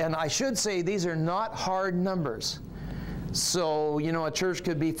 And I should say these are not hard numbers. So, you know, a church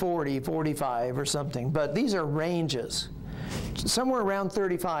could be 40, 45 or something, but these are ranges. Somewhere around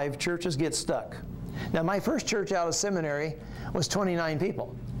 35, churches get stuck. Now, my first church out of seminary was 29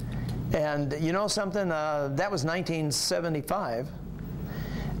 people. And you know something? That was 1975.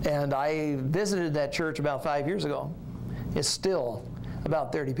 And I visited that church about 5 years ago. It's still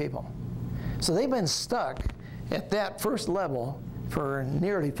about 30 people. So they've been stuck at that first level for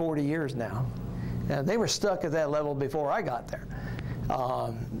nearly 40 years now. And they were stuck at that level before I got there.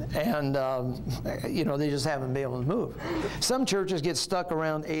 You know, they just haven't been able to move. Some churches get stuck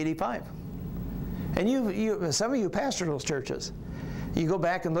around 85. And some of you pastor those churches. You go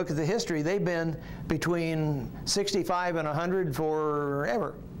back and look at the history, they've been between 65 and 100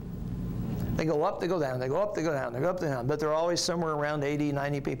 forever. They go up, they go down, they go up, they go down, they go up, they go down, but they're always somewhere around 80,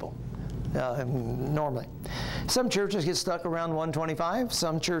 90 people, normally. Some churches get stuck around 125,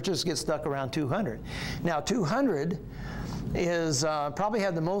 some churches get stuck around 200. Now 200 is probably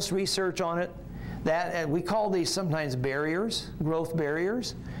had the most research on it. And we call these sometimes barriers, growth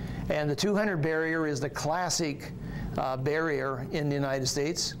barriers, and the 200 barrier is the classic barrier in the United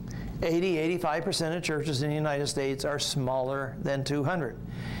States. 80–85% of churches in the United States are smaller than 200.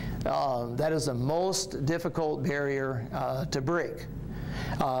 That is the most difficult barrier to break.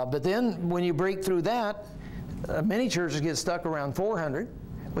 But then when you break through that, many churches get stuck around 400.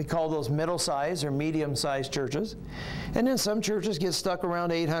 We call those middle-sized or medium-sized churches. And then some churches get stuck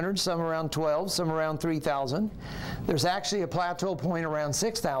around 800, some around 12, some around 3,000. There's actually a plateau point around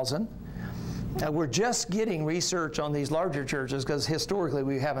 6,000. We're just getting research on these larger churches because historically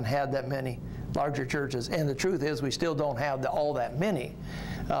we haven't had that many larger churches. And the truth is we still don't have all that many.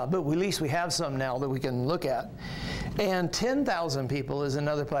 But at least we have some now that we can look at. And 10,000 people is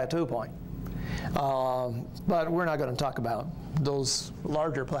another plateau point. But we're not going to talk about those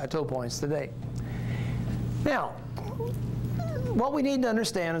larger plateau points today. Now, what we need to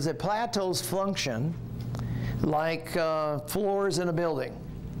understand is that plateaus function like floors in a building.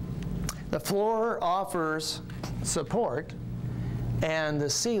 The floor offers support, and the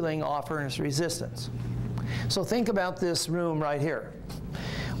ceiling offers resistance. So think about this room right here.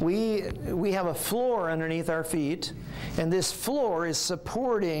 We have a floor underneath our feet, and this floor is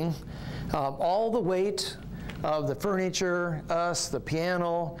supporting all the weight of the furniture, us, the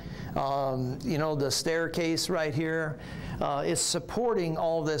piano, you know, the staircase right here. Is supporting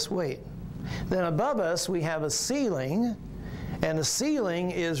all this weight. Then above us we have a ceiling, and the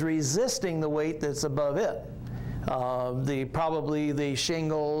ceiling is resisting the weight that's above it. Probably the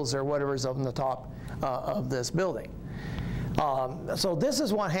shingles or whatever's on the top of this building. So this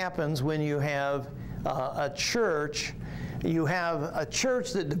is what happens when you have a church. You have a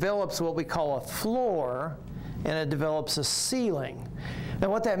church that develops what we call a floor, and it develops a ceiling.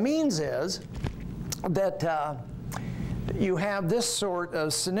 And what that means is that you have this sort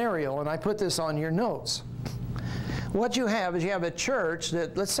of scenario, and I put this on your notes. What you have is you have a church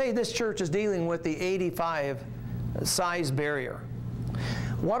that, let's say this church is dealing with the 85 size barrier.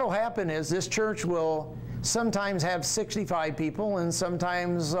 What will happen is this church will sometimes have 65 people and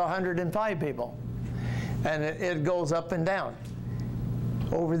sometimes 105 people. And it goes up and down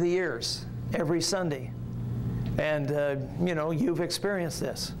over the years, every Sunday. And, you know, you've experienced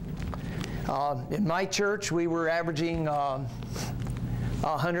this. In my church, we were averaging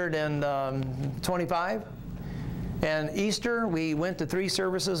 125. And Easter, we went to 3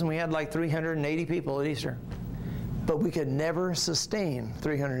 services, and we had like 380 people at Easter. But we could never sustain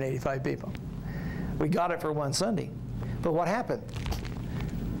 385 people. We got it for one Sunday. But what happened?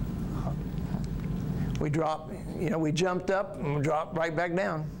 We dropped, you know, we jumped up and we dropped right back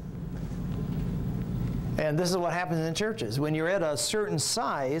down. And this is what happens in churches. When you're at a certain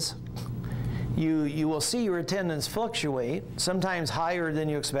size, you will see your attendance fluctuate, sometimes higher than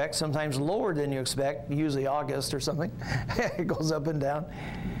you expect, sometimes lower than you expect, usually August or something. It goes up and down.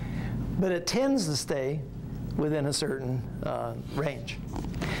 But it tends to stay within a certain range.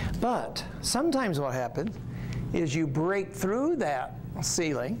 But sometimes what happens is you break through that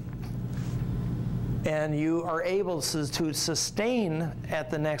ceiling and you are able to sustain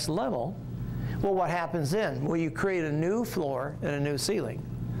at the next level. Well, what happens then? Well, you create a new floor and a new ceiling.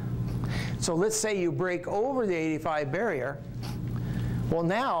 So let's say you break over the 85 barrier. Well,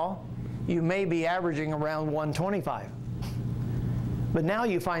 now you may be averaging around 125. But now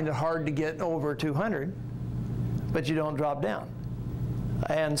you find it hard to get over 200, but you don't drop down.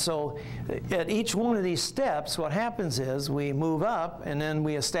 And so at each one of these steps, what happens is we move up, and then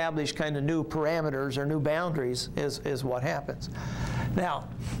we establish kind of new parameters or new boundaries is what happens. Now,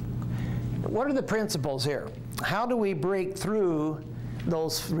 what are the principles here? How do we break through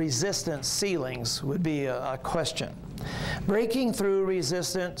those resistance ceilings would be a question. Breaking through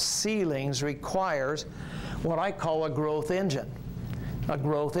resistance ceilings requires what I call a growth engine. A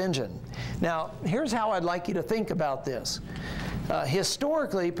growth engine. Now, here's how I'd like you to think about this.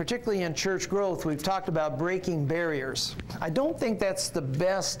 Historically, particularly in church growth, we've talked about breaking barriers. I don't think that's the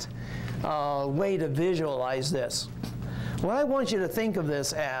best way to visualize this. What I want you to think of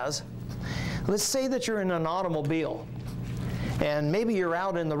this as, let's say that you're in an automobile, and maybe you're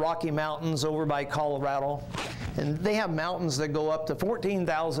out in the Rocky Mountains over by Colorado, and they have mountains that go up to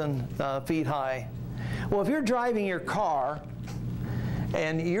 14,000 feet high. Well, if you're driving your car,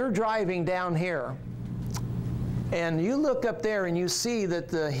 and you're driving down here, and you look up there and you see that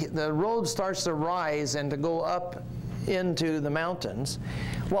the road starts to rise and to go up into the mountains,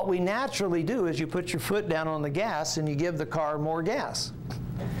 what we naturally do is you put your foot down on the gas and you give the car more gas.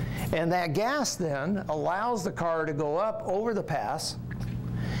 And that gas then allows the car to go up over the pass.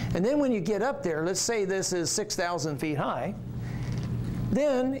 And then when you get up there, let's say this is 6,000 feet high,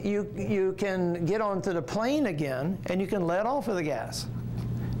 then you can get onto the plane again and you can let off of the gas.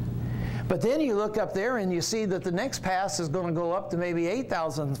 But then you look up there and you see that the next pass is going to go up to maybe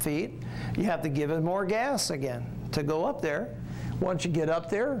 8,000 feet. You have to give it more gas again to go up there. Once you get up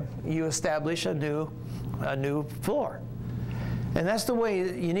there, you establish a new floor. And that's the way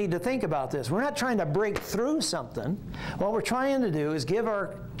you need to think about this. We're not trying to break through something. What we're trying to do is give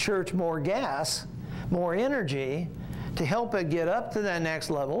our church more gas, more energy, to help it get up to that next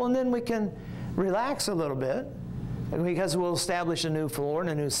level, and then we can relax a little bit because we'll establish a new floor and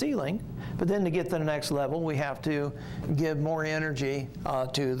a new ceiling. But then to get to the next level, we have to give more energy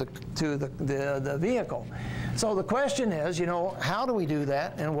to the vehicle. So the question is, how do we do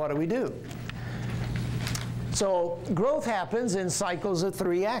that, and what do we do? So growth happens in cycles of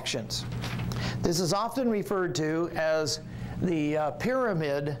 3 actions. This is often referred to as the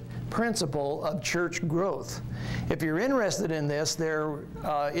pyramid principle of church growth. If you're interested in this, there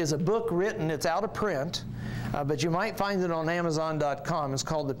is a book written, it's out of print, but you might find it on Amazon.com. It's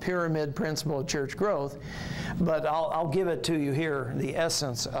called The Pyramid Principle of Church Growth, but I'll give it to you here, the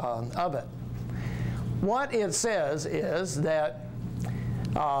essence of it. What it says is that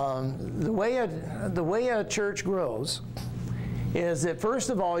the way a church grows is that first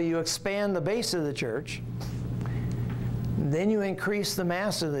of all you expand the base of the church, then you increase the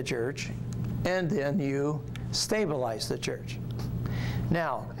mass of the church, and then you stabilize the church.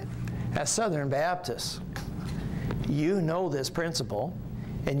 Now, as Southern Baptists, you know this principle,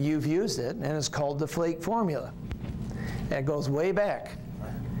 and you've used it, and it's called the flake formula. It goes way back.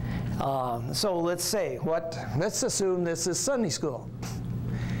 So let's assume this is Sunday school.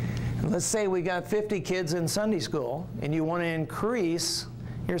 Let's say we got 50 kids in Sunday school, and you want to increase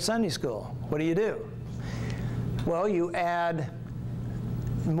your Sunday school. What do? Well, you add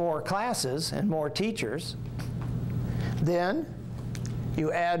more classes and more teachers. Then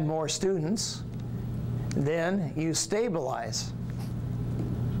you add more students. Then you stabilize.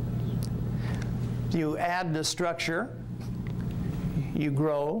 You add the structure, you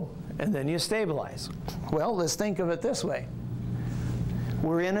grow, and then you stabilize. Well, let's think of it this way.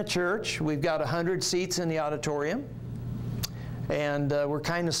 We're in a church. We've got 100 seats in the auditorium, and we're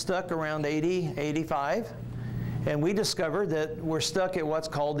kind of stuck around 80, 85. And we discovered that we're stuck at what's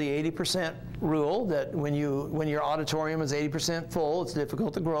called the 80% rule, that when your auditorium is 80% full, it's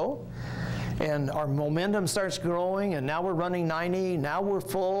difficult to grow. And our momentum starts growing, and now we're running 90, now we're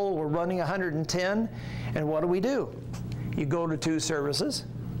full, we're running 110. And what do? You go to 2 services.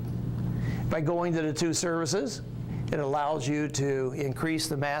 By going to the 2 services, it allows you to increase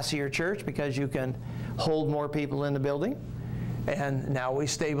the mass of your church because you can hold more people in the building. And now we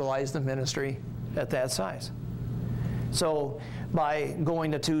stabilize the ministry at that size. So by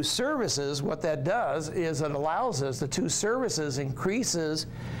going to 2 services, what that does is it allows us, the 2 services increases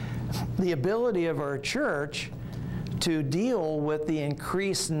the ability of our church to deal with the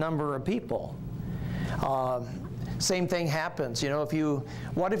increased number of people. Same thing happens.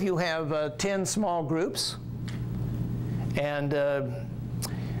 What if you have 10 small groups, and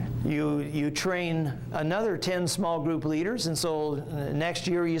you train another 10 small group leaders, and so next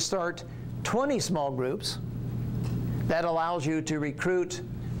year you start 20 small groups. That allows you to recruit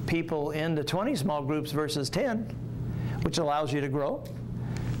people into 20 small groups versus 10, which allows you to grow.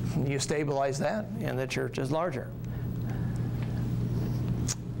 You stabilize that, and the church is larger.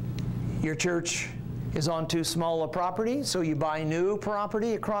 Your church is on too small a property, so you buy new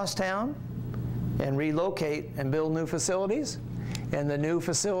property across town and relocate and build new facilities. And the new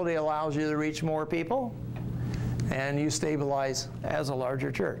facility allows you to reach more people. and you stabilize as a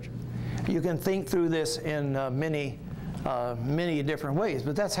larger church. You can think through this in many different ways,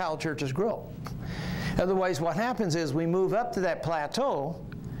 but that's how churches grow. Otherwise, what happens is we move up to that plateau,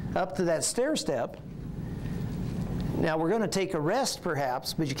 up to that stair step. Now, we're going to take a rest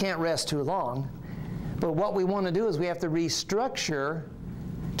perhaps, but you can't rest too long. But what we want to do is we have to restructure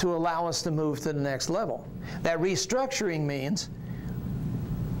to allow us to move to the next level. That restructuring means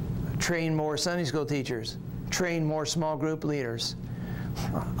train more Sunday school teachers, train more small group leaders,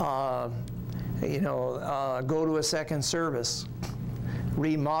 go to a second service,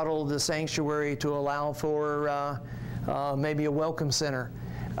 remodel the sanctuary to allow for maybe a welcome center.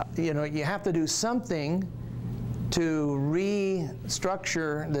 You have to do something to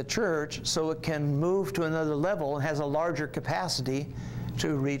restructure the church so it can move to another level and has a larger capacity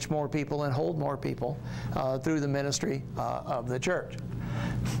to reach more people and hold more people through the ministry of the church.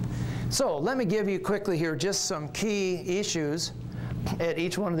 So let me give you quickly here just some key issues at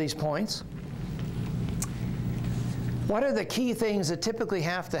each one of these points. What are the key things that typically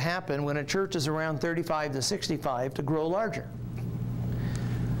have to happen when a church is around 35 to 65 to grow larger?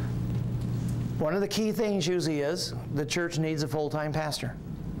 One of the key things usually is the church needs a full-time pastor.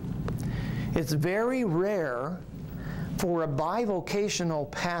 It's very rare for a bivocational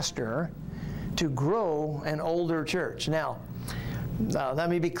pastor to grow an older church. Now, let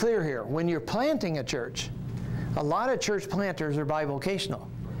me be clear here. When you're planting a church, a lot of church planters are bivocational.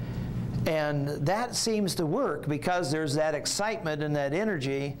 And that seems to work because there's that excitement and that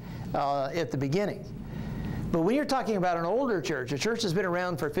energy at the beginning. But when you're talking about an older church, a church that's been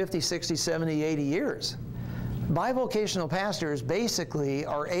around for 50, 60, 70, 80 years, bivocational pastors basically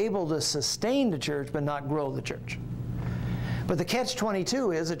are able to sustain the church but not grow the church. But the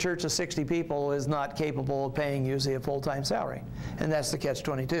catch-22 is a church of 60 people is not capable of paying usually a full-time salary. And that's the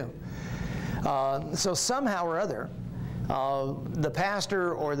catch-22. So somehow or other, the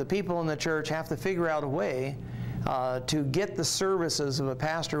pastor or the people in the church have to figure out a way to get the services of a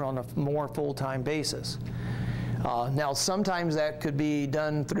pastor on a more full-time basis. Now, sometimes that could be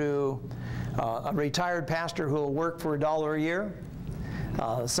done through a retired pastor who will work for $1 a year.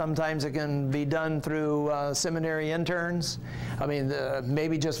 Sometimes it can be done through seminary interns. I mean,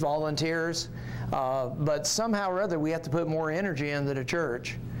 maybe just volunteers. But somehow or other, we have to put more energy into the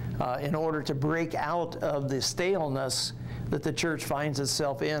church in order to break out of the staleness that the church finds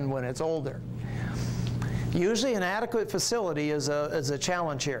itself in when it's older. Usually an adequate facility is a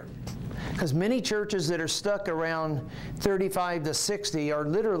challenge here, because many churches that are stuck around 35 to 60 are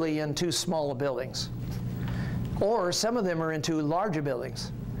literally in too small buildings. Or some of them are in too large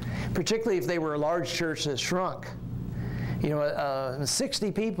buildings, particularly if they were a large church that shrunk.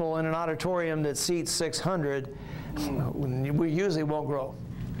 60 people in an auditorium that seats 600, we usually won't grow.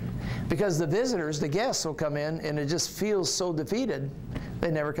 Because the visitors, the guests will come in and it just feels so defeated,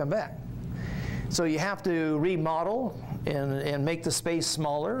 they never come back. So you have to remodel and make the space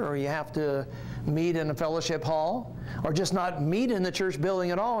smaller, or you have to meet in a fellowship hall, or just not meet in the church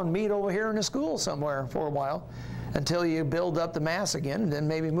building at all and meet over here in a school somewhere for a while until you build up the mass again and then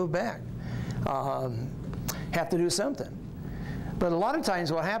maybe move back. Have to do something. But a lot of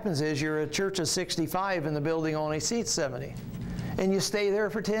times what happens is you're a church of 65 and the building only seats 70. And you stay there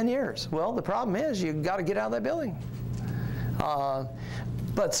for 10 years. Well, the problem is you've got to get out of that building.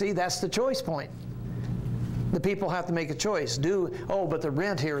 But see, that's the choice point. The people have to make a choice. But the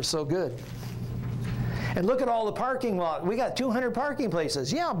rent here is so good. And look at all the parking lot. We got 200 parking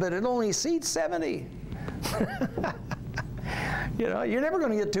places. Yeah, but it only seats 70. You're never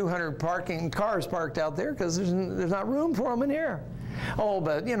going to get 200 cars parked out there because there's not room for them in here. Oh,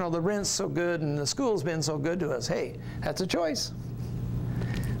 but the rent's so good and the school's been so good to us. Hey, that's a choice.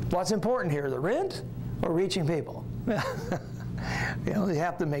 What's important here, the rent or reaching people? You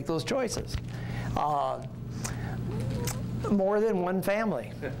have to make those choices. More than one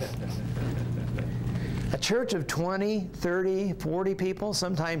family. A church of 20, 30, 40 people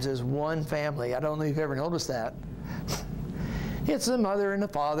sometimes is one family. I don't know if you've ever noticed that. It's the mother and the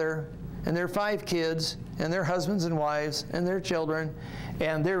father and their 5 kids and their husbands and wives and their children,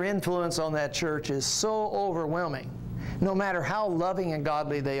 and their influence on that church is so overwhelming, no matter how loving and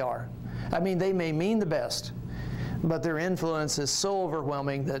godly they are. I mean, they may mean the best, but their influence is so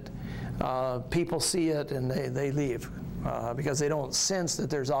overwhelming that people see it and they leave because they don't sense that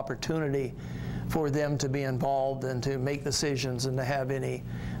there's opportunity for them to be involved and to make decisions and to have any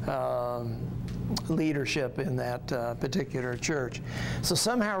leadership in that particular church. So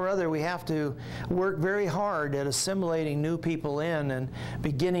somehow or other we have to work very hard at assimilating new people in and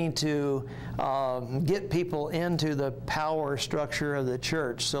beginning to get people into the power structure of the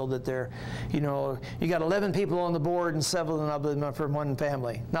church, so that they're, you know, you got 11 people on the board and 7 of them are from one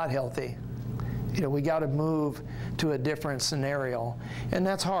family. Not healthy. You know, we got to move to a different scenario, and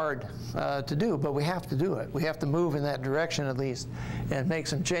that's hard to do, but we have to do it. We have to move in that direction at least and make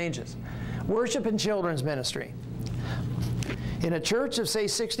some changes. Worship and children's ministry. In a church of, say,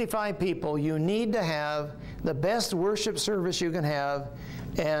 65 people, you need to have the best worship service you can have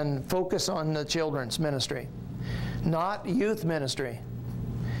and focus on the children's ministry, not youth ministry.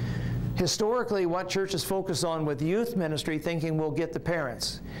 Historically, what churches focus on with youth ministry, thinking we'll get the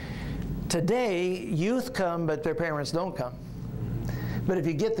parents. Today, youth come, but their parents don't come. But if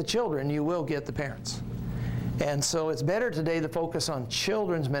you get the children, you will get the parents. And so it's better today to focus on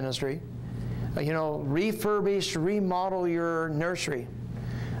children's ministry. You know, refurbish, remodel your nursery.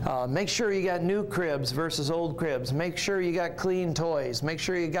 Make sure you got new cribs versus old cribs. Make sure you got clean toys. Make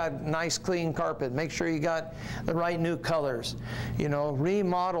sure you got nice clean carpet. Make sure you got the right new colors. You know,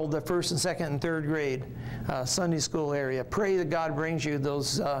 remodel the 1st and 2nd and 3rd grade Sunday school area. Pray that God brings you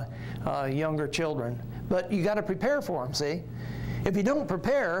those younger children. But you got to prepare for them, see? If you don't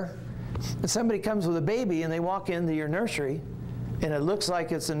prepare, if somebody comes with a baby and they walk into your nursery and it looks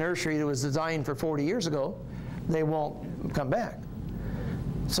like it's a nursery that was designed for 40 years ago, they won't come back.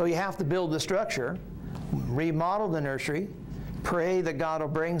 So you have to build the structure, remodel the nursery, pray that God will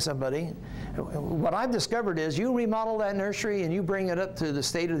bring somebody. What I've discovered is you remodel that nursery and you bring it up to the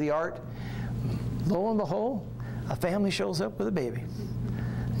state of the art, lo and behold, a family shows up with a baby.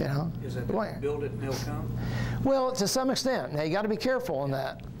 You know? Is it build it and they'll come? Well, to some extent. Now, you got to be careful in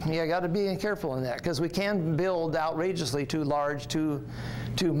that. You got to be careful in that, because we can build outrageously too large, too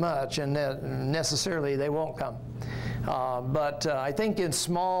much, and necessarily they won't come. But I think in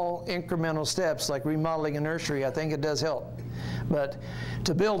small incremental steps, like remodeling a nursery, I think it does help. But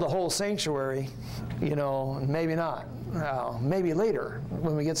to build a whole sanctuary, you know, maybe not. Maybe later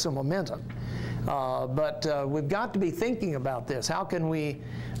when we get some momentum. But we've got to be thinking about this. How can we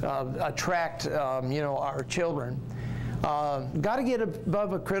attract, you know, our children? Got to get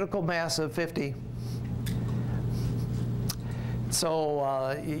above a critical mass of 50.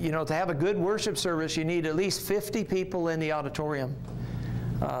 So, you know, to have a good worship service, you need at least 50 people in the auditorium,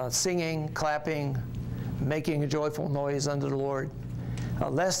 singing, clapping, making a joyful noise unto the Lord.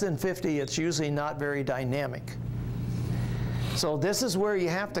 Less than 50, it's usually not very dynamic. So this is where you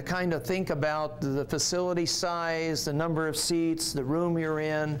have to kind of think about the facility size, the number of seats, the room you're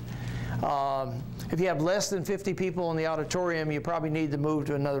in. If you have less than 50 people in the auditorium, you probably need to move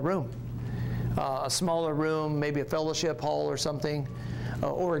to another room. A smaller room, maybe a fellowship hall or something.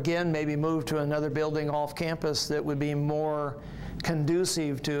 Or again, maybe move to another building off campus that would be more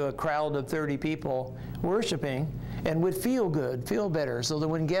conducive to a crowd of 30 people worshiping, and would feel good, feel better, so that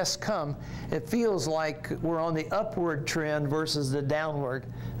when guests come, it feels like we're on the upward trend versus the downward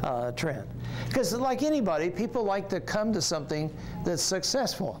trend. Because like anybody, people like to come to something that's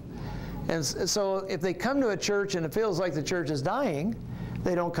successful. And so if they come to a church and it feels like the church is dying,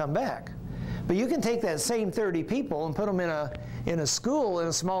 they don't come back. But you can take that same 30 people and put them in a school in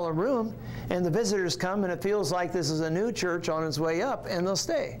a smaller room, and the visitors come and it feels like this is a new church on its way up, and they'll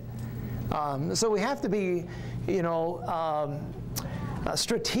stay. So we have to be, you know,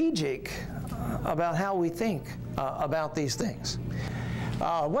 strategic about how we think about these things.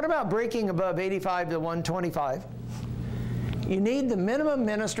 What about breaking above 85 to 125? You need the minimum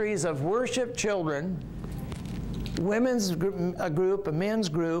ministries of worship children, women's group, a men's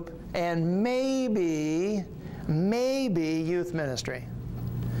group, and maybe youth ministry.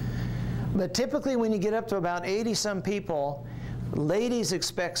 But typically when you get up to about 80-some people, ladies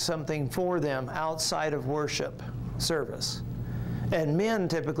expect something for them outside of worship service. And men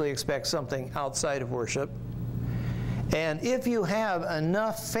typically expect something outside of worship. And if you have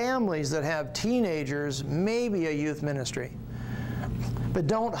enough families that have teenagers, maybe a youth ministry. But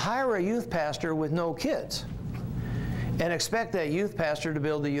don't hire a youth pastor with no kids and expect that youth pastor to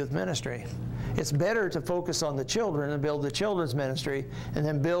build the youth ministry. It's better to focus on the children and build the children's ministry, and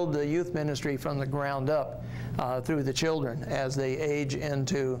then build the youth ministry from the ground up through the children as they age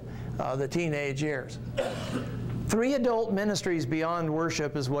into the teenage years. 3 adult ministries beyond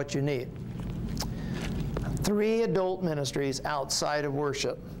worship is what you need. 3 adult ministries outside of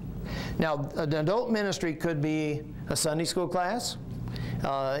worship. Now, an adult ministry could be a Sunday school class.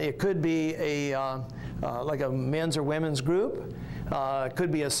 It could be like a men's or women's group.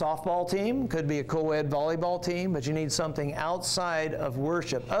 Could be a softball team, could be a co-ed volleyball team, but you need something outside of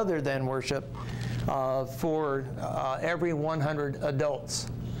worship, other than worship, for every 100 adults.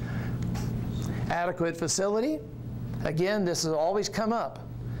 Adequate facility. Again, this has always come up.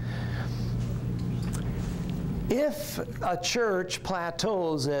 If a church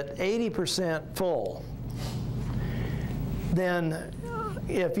plateaus at 80% full, then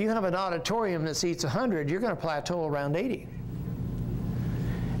if you have an auditorium that seats 100, you're going to plateau around 80.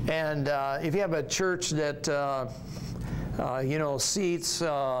 And if you have a church that seats,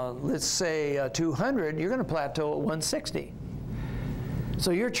 let's say 200, you're going to plateau at 160.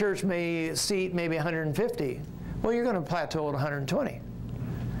 So your church may seat maybe 150. Well, you're going to plateau at 120.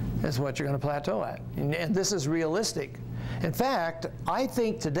 That's what you're going to plateau at. And this is realistic. In fact, I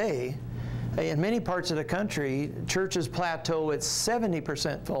think today, in many parts of the country, churches plateau at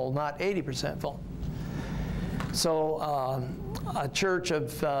 70% full, not 80% full. So a church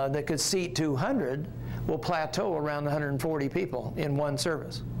that could seat 200 will plateau around 140 people in one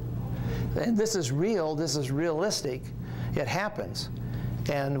service. And this is real, this is realistic, it happens.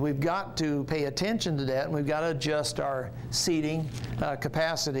 And we've got to pay attention to that, and we've got to adjust our seating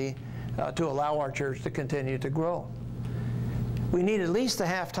capacity to allow our church to continue to grow. We need at least a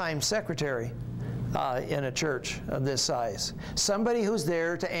half-time secretary in a church of this size. Somebody who's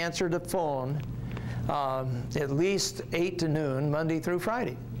there to answer the phone at least 8 to noon, Monday through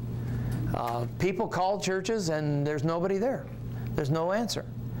Friday. People call churches and there's nobody there. There's no answer.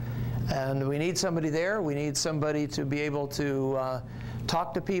 And we need somebody there. We need somebody to be able to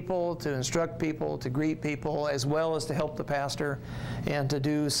talk to people, to instruct people, to greet people, as well as to help the pastor and to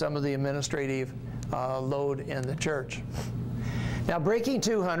do some of the administrative load in the church. Now, breaking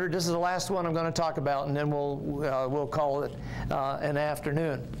 200, this is the last one I'm going to talk about, and then we'll call it an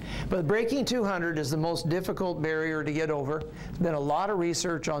afternoon. But breaking 200 is the most difficult barrier to get over. There's been a lot of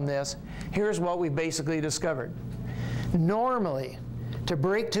research on this. Here's what we basically discovered. Normally, to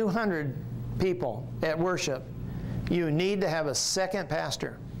break 200 people at worship, you need to have a second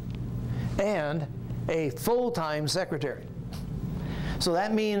pastor and a full-time secretary. So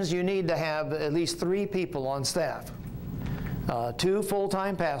that means you need to have at least 3 people on staff. 2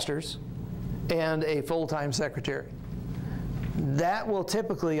 full-time pastors and a full-time secretary. That will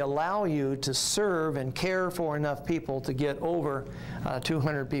typically allow you to serve and care for enough people to get over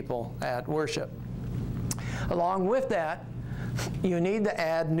 200 people at worship. Along with that, you need to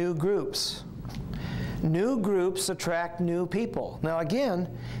add new groups. New groups attract new people. Now again,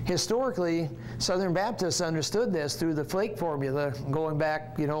 historically, Southern Baptists understood this through the flake formula going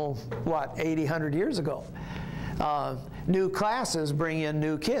back, 80, 100 years ago. New classes bring in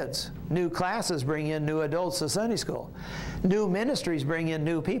new kids. New classes bring in new adults to Sunday school. New ministries bring in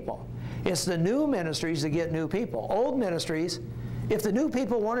new people. It's the new ministries that get new people. Old ministries, if the new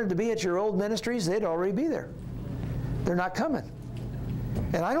people wanted to be at your old ministries, they'd already be there. They're not coming.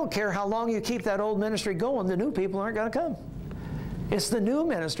 And I don't care how long you keep that old ministry going, the new people aren't going to come. It's the new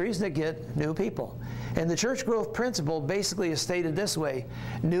ministries that get new people. And the church growth principle basically is stated this way: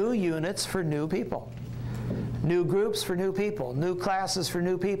 new units for new people. New groups for new people, new classes for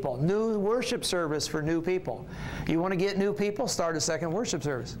new people, new worship service for new people. You want to get new people? Start a second worship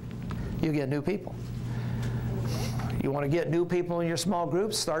service. You get new people. You want to get new people in your small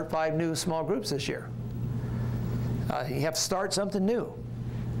groups? Start 5 new small groups this year. You have to start something new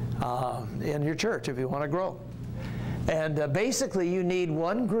in your church if you want to grow. And basically you need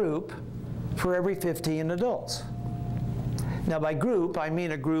 1 group for every 15 adults. Now by group, I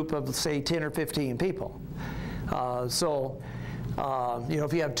mean a group of, say, 10 or 15 people. If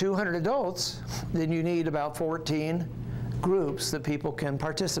you have 200 adults, then you need about 14 groups that people can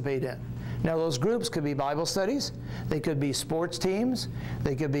participate in. Now those groups could be Bible studies, they could be sports teams,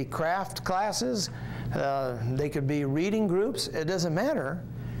 they could be craft classes, they could be reading groups. It doesn't matter.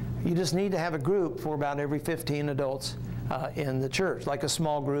 You just need to have a group for about every 15 adults in the church, like a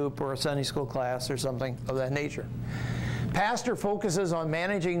small group or a Sunday school class or something of that nature. Pastor focuses on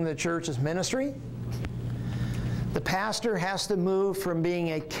managing the church's ministry. The pastor has to move from being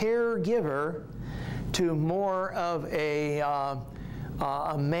a caregiver to more of a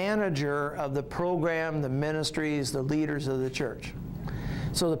manager of the program, the ministries, the leaders of the church.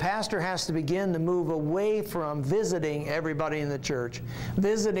 So the pastor has to begin to move away from visiting everybody in the church,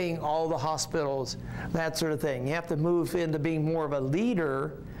 visiting all the hospitals, that sort of thing. You have to move into being more of a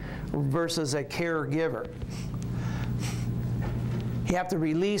leader versus a caregiver. You have to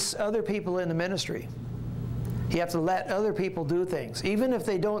release other people in the ministry. You have to let other people do things, even if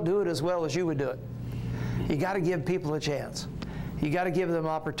they don't do it as well as you would do it. You got to give people a chance. You got to give them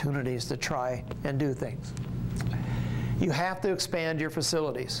opportunities to try and do things. you have to expand your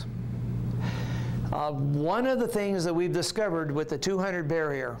facilities. One of the things that we've discovered with the 200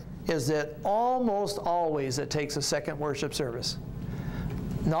 barrier is that almost always it takes a second worship service.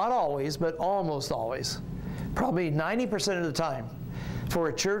 Not always, but almost always. Probably 90% of the time. For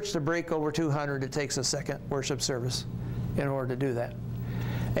a church to break over 200, it takes a second worship service in order to do that.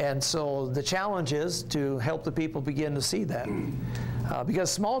 And so the challenge is to help the people begin to see that.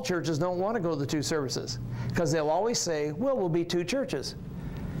 Because small churches don't want to go to the 2 services. Because they'll always say, well, we'll be 2 churches.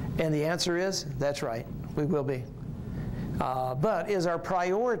 And the answer is, that's right, we will be. But is our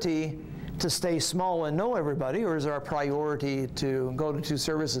priority to stay small and know everybody, or is our priority to go to 2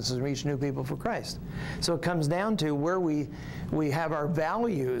 services and reach new people for Christ? So it comes down to where we have our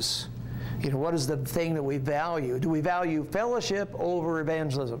values. You know, what is the thing that we value? Do we value fellowship over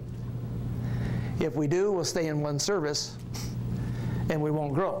evangelism? If we do, we'll stay in 1 service and we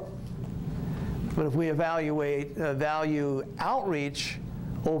won't grow. But if we value outreach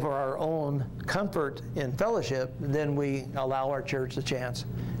over our own comfort in fellowship, then we allow our church a chance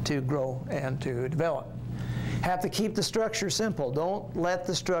to grow and to develop. Have to keep the structure simple. Don't let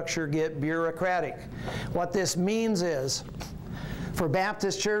the structure get bureaucratic. What this means is, for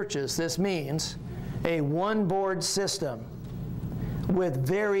Baptist churches, this means a 1-board system with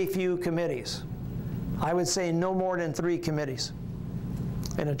very few committees. I would say no more than 3 committees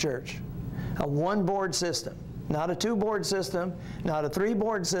in a church. A 1-board system. Not a 2-board system, not a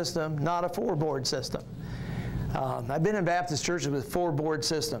 3-board system, not a 4-board system. I've been in Baptist churches with 4-board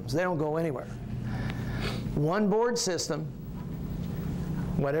systems. They don't go anywhere. 1-board system,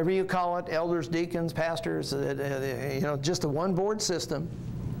 whatever you call it, elders, deacons, pastors, you know, just a 1-board system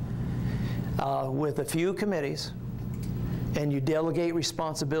with a few committees, and you delegate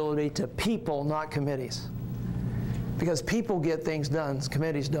responsibility to people, not committees. Because people get things done,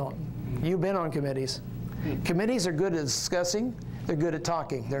 committees don't. You've been on committees. Committees are good at discussing, they're good at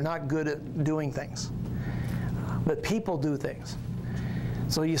talking, they're not good at doing things. But people do things.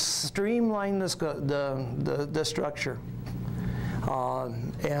 So you streamline the structure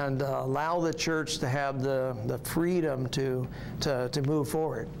and allow the church to have the freedom to move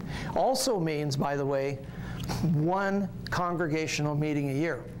forward. Also means, by the way, 1 congregational meeting a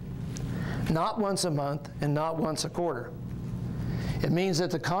year. Not once a month and not once a quarter. It means that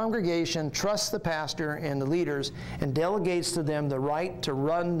the congregation trusts the pastor and the leaders and delegates to them the right to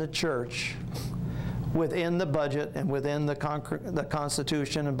run the church within the budget and within the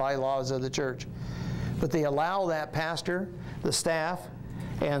constitution and bylaws of the church. But they allow that pastor, the staff,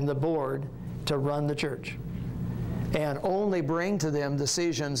 and the board to run the church and only bring to them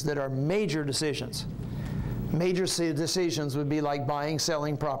decisions that are major decisions. Major decisions would be like buying,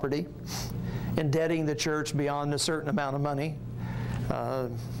 selling property, indebting the church beyond a certain amount of money,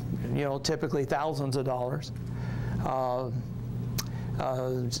 you know, typically thousands of dollars.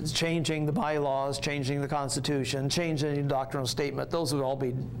 Changing the bylaws, changing the Constitution, changing the doctrinal statement, those would all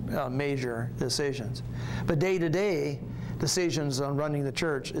be major decisions. But day-to-day decisions on running the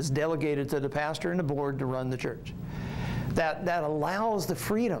church is delegated to the pastor and the board to run the church. That allows the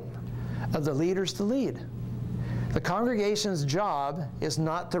freedom of the leaders to lead. The congregation's job is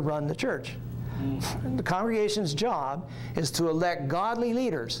not to run the church. The congregation's job is to elect godly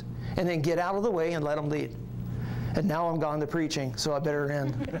leaders and then get out of the way and let them lead. And now I'm gone to preaching, so I better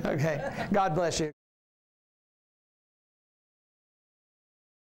end. Okay. God bless you.